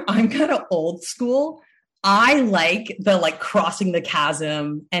 I'm kind of old school. I like the crossing the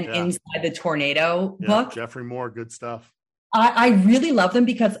chasm and inside the tornado book. Jeffrey Moore, good stuff. I really love them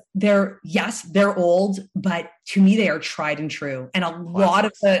because they're old, but to me, they are tried and true. And a lot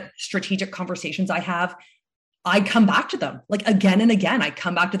of the strategic conversations I have, I come back to them like again and again. I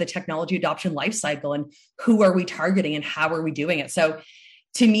come back to the technology adoption life cycle and who are we targeting and how are we doing it? So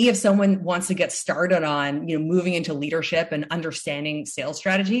to me, if someone wants to get started on, moving into leadership and understanding sales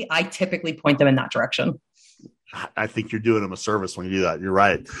strategy, I typically point them in that direction. I think you're doing them a service when you do that. You're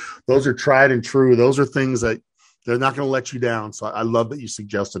right. Those are tried and true. Those are things that they're not going to let you down. So I love that you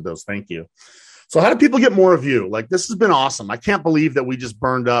suggested those. Thank you. So how do people get more of you? Like, this has been awesome. I can't believe that we just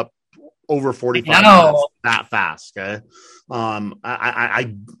burned up over 45 minutes that fast. Okay. I'm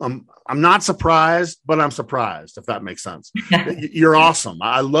not surprised, but I'm surprised, if that makes sense. You're awesome.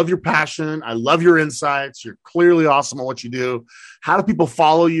 I love your passion. I love your insights. You're clearly awesome at what you do. How do people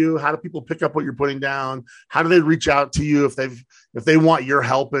follow you? How do people pick up what you're putting down? How do they reach out to you if they want your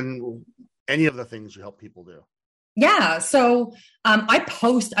help in any of the things you help people do? Yeah. So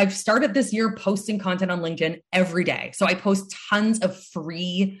I've started this year posting content on LinkedIn every day. So I post tons of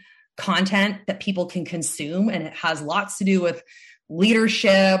free content that people can consume, and it has lots to do with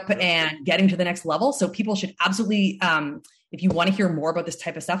leadership and getting to the next level. So people should absolutely, if you want to hear more about this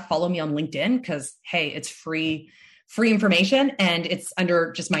type of stuff, follow me on LinkedIn because, hey, it's free information and it's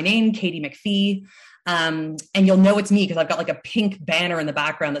under just my name, Katie McPhee. And you'll know it's me because I've got like a pink banner in the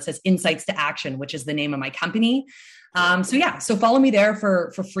background that says Insights to Action, which is the name of my company. So follow me there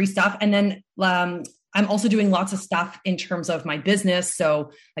for free stuff. And then I'm also doing lots of stuff in terms of my business.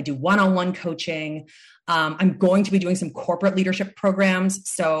 So I do one-on-one coaching. I'm going to be doing some corporate leadership programs.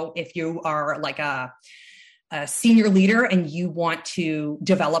 So if you are like a senior leader and you want to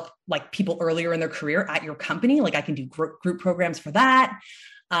develop like people earlier in their career at your company, like I can do group programs for that.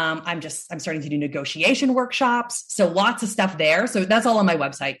 I'm starting to do negotiation workshops. So lots of stuff there. So that's all on my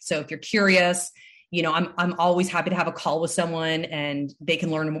website. So if you're curious, I'm always happy to have a call with someone and they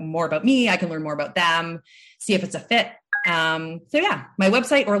can learn more about me. I can learn more about them, see if it's a fit. My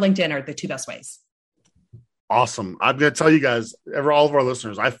website or LinkedIn are the 2 best ways. Awesome. I'm going to tell you guys, all of our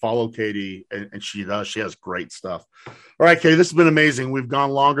listeners, I follow Katie and she has great stuff. All right, Katie, this has been amazing. We've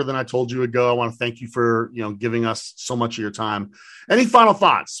gone longer than I told you to go. I want to thank you for, giving us so much of your time. Any final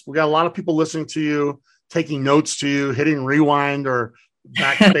thoughts? We got a lot of people listening to you, taking notes to you, hitting rewind or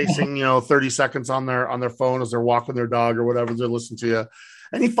backspacing, 30 seconds on their phone as they're walking their dog or whatever they're listening to you.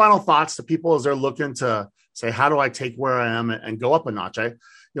 Any final thoughts to people as they're looking to say, how do I take where I am and go up a notch?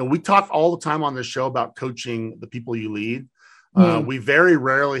 We talk all the time on this show about coaching the people you lead. We very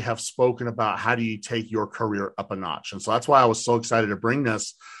rarely have spoken about how do you take your career up a notch. And so that's why I was so excited to bring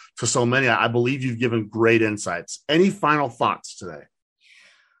this to so many. I believe you've given great insights. Any final thoughts today?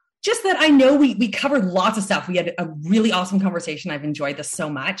 Just that I know we covered lots of stuff. We had a really awesome conversation. I've enjoyed this so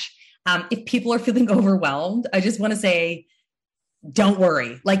much. If people are feeling overwhelmed, I just want to say, don't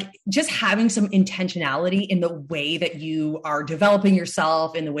worry. Like, just having some intentionality in the way that you are developing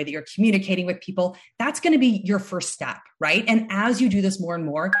yourself, in the way that you're communicating with people, that's going to be your first step, right? And as you do this more and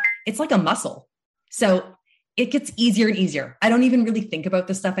more, it's like a muscle. So it gets easier and easier. I don't even really think about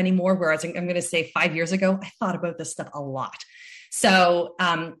this stuff anymore. Whereas I'm going to say 5 years ago, I thought about this stuff a lot. So,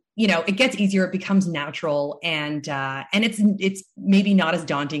 it gets easier. It becomes natural, and it's maybe not as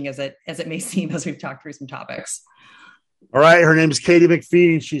daunting as it may seem as we've talked through some topics. All right. Her name is Katie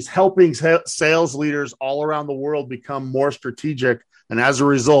McPhee. She's helping sales leaders all around the world become more strategic and, as a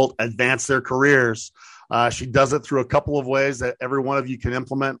result, advance their careers. She does it through a couple of ways that every one of you can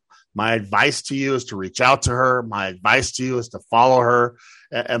implement. My advice to you is to reach out to her. My advice to you is to follow her.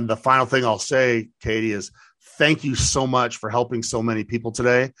 And the final thing I'll say, Katie, is thank you so much for helping so many people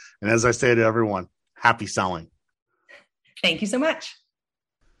today. And as I say to everyone, happy selling. Thank you so much.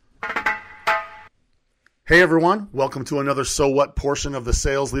 Hey, everyone. Welcome to another So What portion of the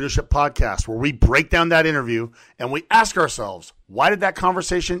Sales Leadership Podcast, where we break down that interview and we ask ourselves, why did that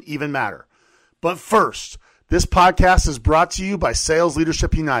conversation even matter? But first, this podcast is brought to you by Sales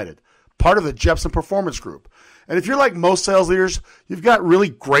Leadership United, part of the Jepson Performance Group. And if you're like most sales leaders, you've got really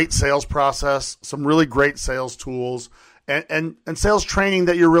great sales process, some really great sales tools, and sales training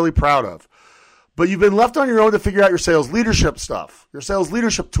that you're really proud of. But you've been left on your own to figure out your sales leadership stuff, your sales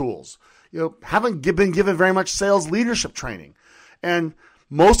leadership tools. Haven't been given very much sales leadership training. And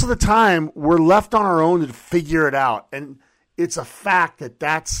most of the time, we're left on our own to figure it out. And it's a fact that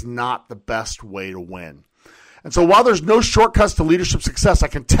that's not the best way to win. And so while there's no shortcuts to leadership success, I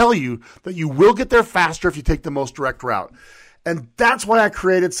can tell you that you will get there faster if you take the most direct route. And that's why I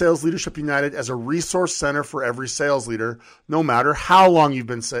created Sales Leadership United as a resource center for every sales leader, no matter how long you've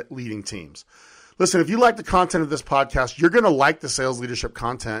been leading teams. Listen, if you like the content of this podcast, you're going to like the sales leadership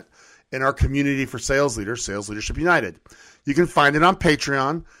content in our community for sales leaders, Sales Leadership United. You can find it on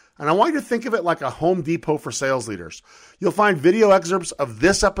Patreon, and I want you to think of it like a Home Depot for sales leaders. You'll find video excerpts of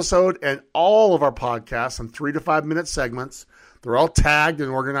this episode and all of our podcasts in 3 to 5 minute segments. They're all tagged and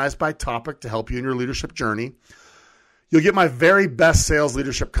organized by topic to help you in your leadership journey. You'll get my very best sales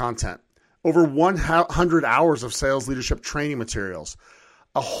leadership content, over 100 hours of sales leadership training materials,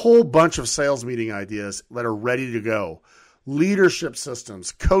 a whole bunch of sales meeting ideas that are ready to go, leadership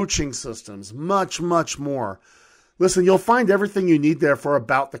systems, coaching systems, much, much more. Listen, you'll find everything you need there for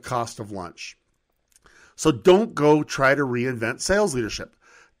about the cost of lunch. So don't go try to reinvent sales leadership.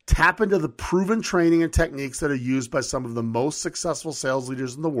 Tap into the proven training and techniques that are used by some of the most successful sales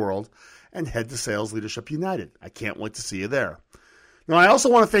leaders in the world and head to Sales Leadership United. I can't wait to see you there. Now, I also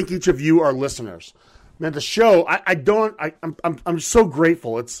want to thank each of you, our listeners. Man, the show, I'm so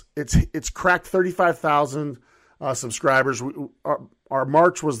grateful. It's cracked 35,000 subscribers. Our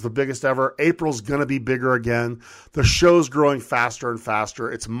March was the biggest ever. April's going to be bigger again. The show's growing faster and faster.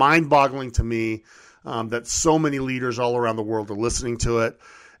 It's mind-boggling to me that so many leaders all around the world are listening to it.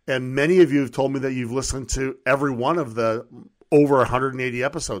 And many of you have told me that you've listened to every one of the over 180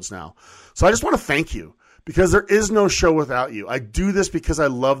 episodes now. So I just want to thank you, because there is no show without you. I do this because I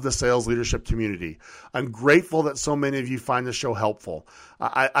love the sales leadership community. I'm grateful that so many of you find the show helpful.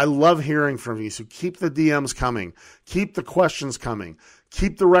 I love hearing from you, so keep the DMs coming. Keep the questions coming.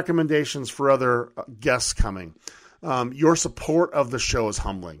 Keep the recommendations for other guests coming. Your support of the show is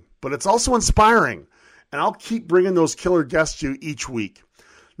humbling, but it's also inspiring, and I'll keep bringing those killer guests to you each week.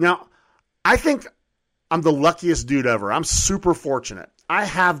 Now, I think I'm the luckiest dude ever. I'm super fortunate. I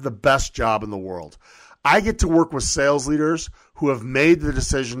have the best job in the world. I get to work with sales leaders who have made the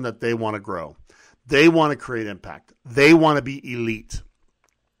decision that they want to grow. They want to create impact. They want to be elite.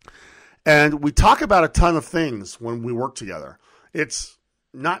 And we talk about a ton of things when we work together. It's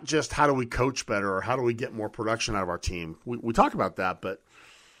not just how do we coach better or how do we get more production out of our team. We talk about that, but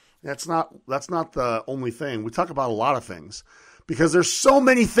that's not the only thing. We talk about a lot of things, because there's so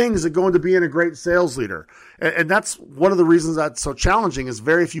many things that go into being a great sales leader. And that's one of the reasons that's so challenging, is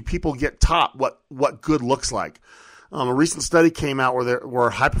very few people get taught what good looks like. A recent study came out where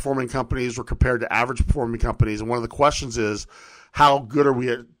high-performing companies were compared to average-performing companies. And one of the questions is, how good are we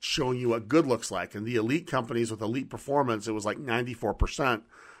at showing you what good looks like? And the elite companies with elite performance, it was like 94%.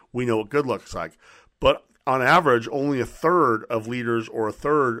 We know what good looks like. But on average, only a third of leaders or a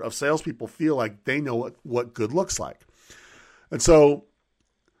third of salespeople feel like they know what good looks like. And so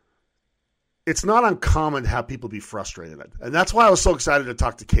it's not uncommon to have people be frustrated. And that's why I was so excited to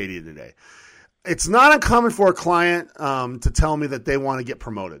talk to Katie today. It's not uncommon for a client to tell me that they want to get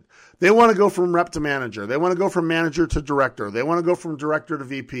promoted. They want to go from rep to manager. They want to go from manager to director. They want to go from director to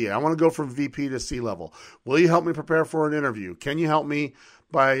VP. I want to go from VP to C-level. Will you help me prepare for an interview? Can you help me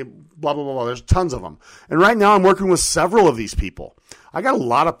by blah, blah, blah, blah. There's tons of them. And right now I'm working with several of these people. I got a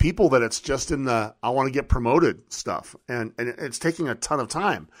lot of people that it's just in the I want to get promoted stuff. And it's taking a ton of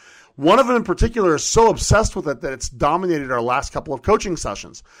time. One of them in particular is so obsessed with it that it's dominated our last couple of coaching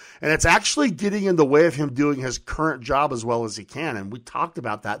sessions. And it's actually getting in the way of him doing his current job as well as he can. And we talked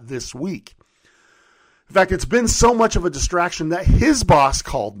about that this week. In fact, it's been so much of a distraction that his boss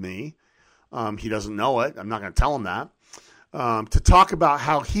called me. He doesn't know it. I'm not going to tell him that. To talk about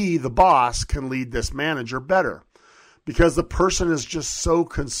how he, the boss, can lead this manager better. Because the person is just so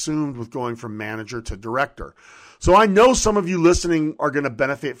consumed with going from manager to director. So I know some of you listening are going to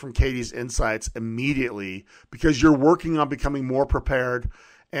benefit from Katie's insights immediately because you're working on becoming more prepared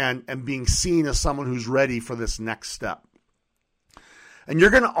and being seen as someone who's ready for this next step. And you're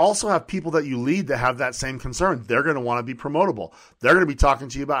going to also have people that you lead that have that same concern. They're going to want to be promotable. They're going to be talking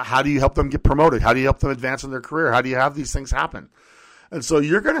to you about how do you help them get promoted? How do you help them advance in their career? How do you have these things happen? And so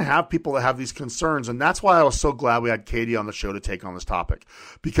you're going to have people that have these concerns. And that's why I was so glad we had Katie on the show to take on this topic,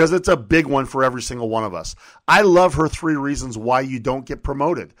 because it's a big one for every single one of us. I love her 3 reasons why you don't get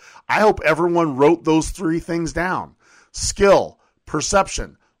promoted. I hope everyone wrote those 3 things down: skill,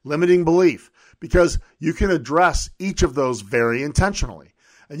 perception, limiting belief, because you can address each of those very intentionally.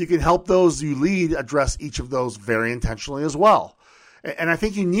 And you can help those you lead address each of those very intentionally as well. And I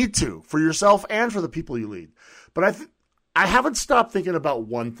think you need to, for yourself and for the people you lead. But I haven't stopped thinking about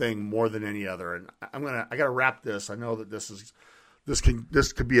one thing more than any other, and I got to wrap this. I know that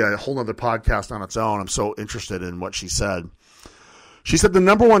this could be a whole nother podcast on its own. I'm so interested in what she said. She said the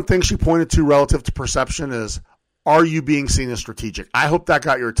number one thing she pointed to relative to perception is, are you being seen as strategic? I hope that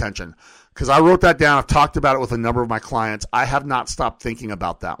got your attention, because I wrote that down. I've talked about it with a number of my clients. I have not stopped thinking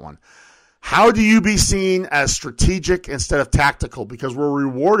about that one. How do you be seen as strategic instead of tactical? Because we're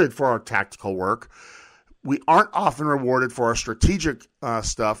rewarded for our tactical work. We aren't often rewarded for our strategic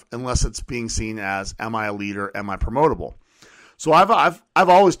stuff unless it's being seen as, am I a leader? Am I promotable? So I've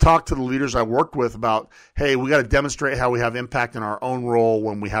always talked to the leaders I worked with about, hey, we got to demonstrate how we have impact in our own role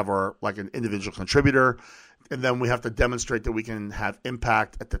when we have our, like, an individual contributor. And then we have to demonstrate that we can have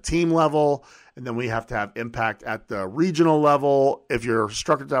impact at the team level. And then we have to have impact at the regional level. If you're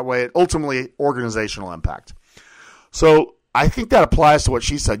structured that way, ultimately organizational impact. So I think that applies to what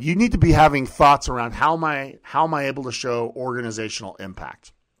she said. You need to be having thoughts around how am I able to show organizational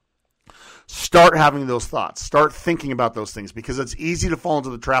impact? Start having those thoughts. Start thinking about those things, because it's easy to fall into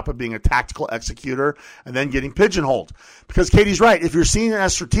the trap of being a tactical executor and then getting pigeonholed. Because Katie's right. If you're seen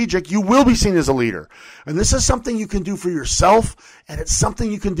as strategic, you will be seen as a leader. And this is something you can do for yourself, and it's something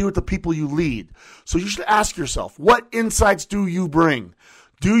you can do with the people you lead. So you should ask yourself, what insights do you bring?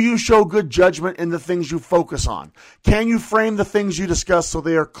 Do you show good judgment in the things you focus on? Can you frame the things you discuss so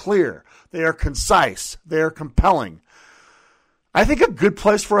they are clear, they are concise, they are compelling? I think a good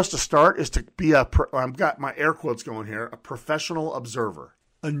place for us to start is to be I've got my air quotes going here, a professional observer,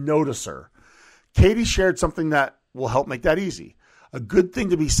 a noticer. Katie shared something that will help make that easy. A good thing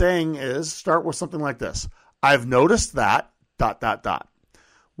to be saying is start with something like this. I've noticed that, ...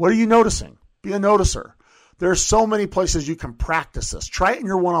 What are you noticing? Be a noticer. There are so many places you can practice this. Try it in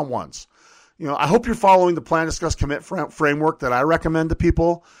your one-on-ones. I hope you're following the Plan, Discuss, Commit framework that I recommend to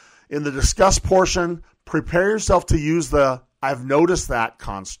people. In the discuss portion, prepare yourself to use the I've noticed that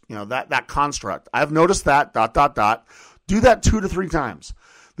that construct. I've noticed that ... Do that 2 to 3 times.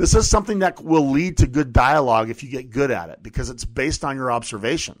 This is something that will lead to good dialogue if you get good at it, because it's based on your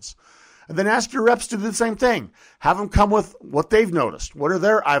observations. And then ask your reps to do the same thing. Have them come with what they've noticed. What are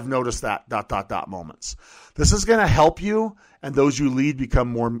their I've noticed that ... moments? This is going to help you and those you lead become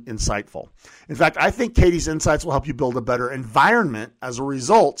more insightful. In fact, I think Katie's insights will help you build a better environment as a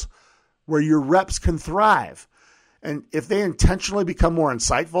result where your reps can thrive. And if they intentionally become more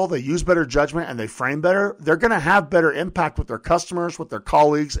insightful, they use better judgment, and they frame better, they're going to have better impact with their customers, with their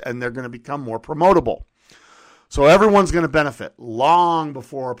colleagues, and they're going to become more promotable. So everyone's going to benefit long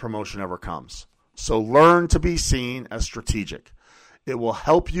before a promotion ever comes. So learn to be seen as strategic. It will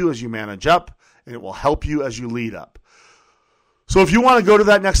help you as you manage up, and it will help you as you lead up. So if you want to go to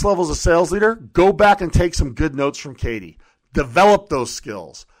that next level as a sales leader, go back and take some good notes from Katie. Develop those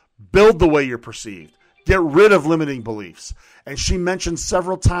skills. Build the way you're perceived. Get rid of limiting beliefs. And she mentioned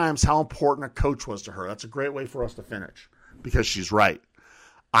several times how important a coach was to her. That's a great way for us to finish, because she's right.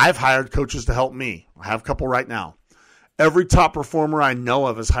 I've hired coaches to help me. I have a couple right now. Every top performer I know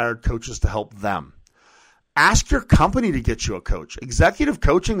of has hired coaches to help them. Ask your company to get you a coach. Executive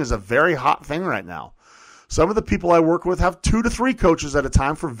coaching is a very hot thing right now. Some of the people I work with have 2 to 3 coaches at a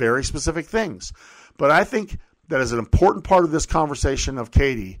time for very specific things. But I think that is an important part of this conversation of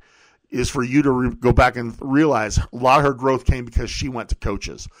Katie is for you to go back and realize a lot of her growth came because she went to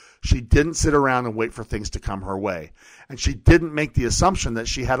coaches. She didn't sit around and wait for things to come her way. And she didn't make the assumption that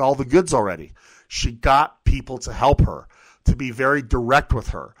she had all the goods already. She got people to help her, to be very direct with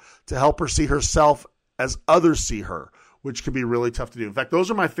her, to help her see herself as others see her, which can be really tough to do. In fact,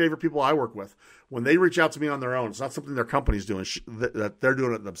 those are my favorite people I work with. When they reach out to me on their own, it's not something their company's doing, that they're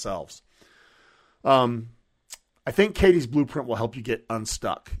doing it themselves. I think Katie's blueprint will help you get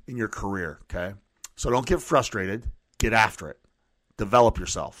unstuck in your career, okay? So don't get frustrated. Get after it. Develop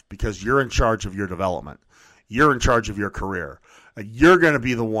yourself because you're in charge of your development. You're in charge of your career. You're going to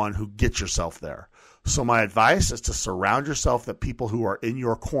be the one who gets yourself there. So my advice is to surround yourself with people who are in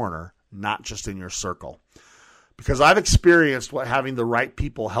your corner, not just in your circle. Because I've experienced what having the right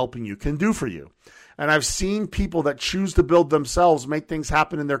people helping you can do for you. And I've seen people that choose to build themselves make things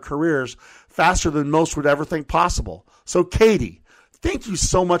happen in their careers faster than most would ever think possible. So Katie, thank you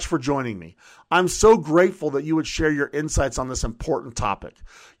so much for joining me. I'm so grateful that you would share your insights on this important topic.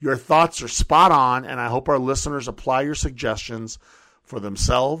 Your thoughts are spot on, and I hope our listeners apply your suggestions for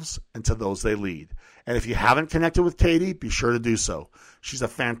themselves and to those they lead. And if you haven't connected with Katie, be sure to do so. She's a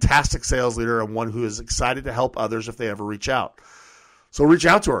fantastic sales leader and one who is excited to help others if they ever reach out. So reach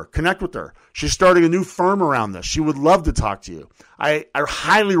out to her, connect with her. She's starting a new firm around this. She would love to talk to you. I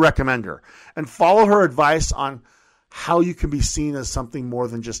highly recommend her. And follow her advice on how you can be seen as something more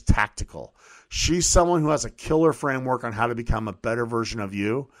than just tactical. She's someone who has a killer framework on how to become a better version of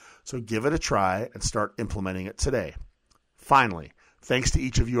you. So give it a try and start implementing it today. Finally, thanks to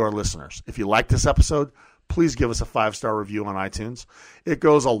each of you, our listeners. If you like this episode, please give us a 5-star review on iTunes. It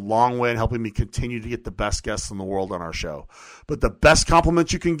goes a long way in helping me continue to get the best guests in the world on our show. But the best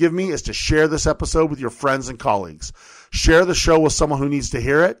compliment you can give me is to share this episode with your friends and colleagues. Share the show with someone who needs to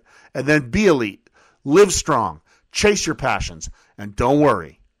hear it, and then be elite, live strong, chase your passions, and don't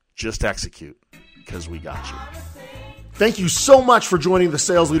worry, just execute, because we got you. Thank you so much for joining the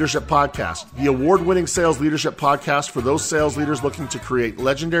Sales Leadership Podcast, the award-winning sales leadership podcast for those sales leaders looking to create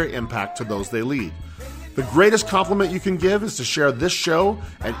legendary impact to those they lead. The greatest compliment you can give is to share this show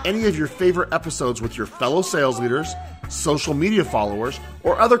and any of your favorite episodes with your fellow sales leaders, social media followers,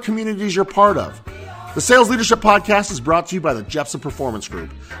 or other communities you're part of. The Sales Leadership Podcast is brought to you by the Jepson Performance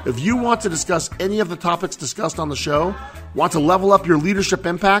Group. If you want to discuss any of the topics discussed on the show, want to level up your leadership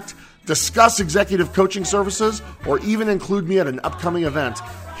impact, discuss executive coaching services, or even include me at an upcoming event,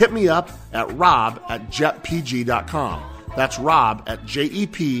 hit me up at rob@jetpg.com. That's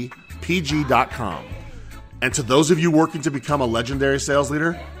rob@jetpg.com. And to those of you working to become a legendary sales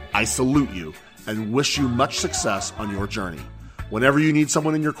leader, I salute you and wish you much success on your journey. Whenever you need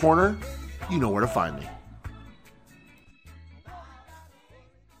someone in your corner, you know where to find me.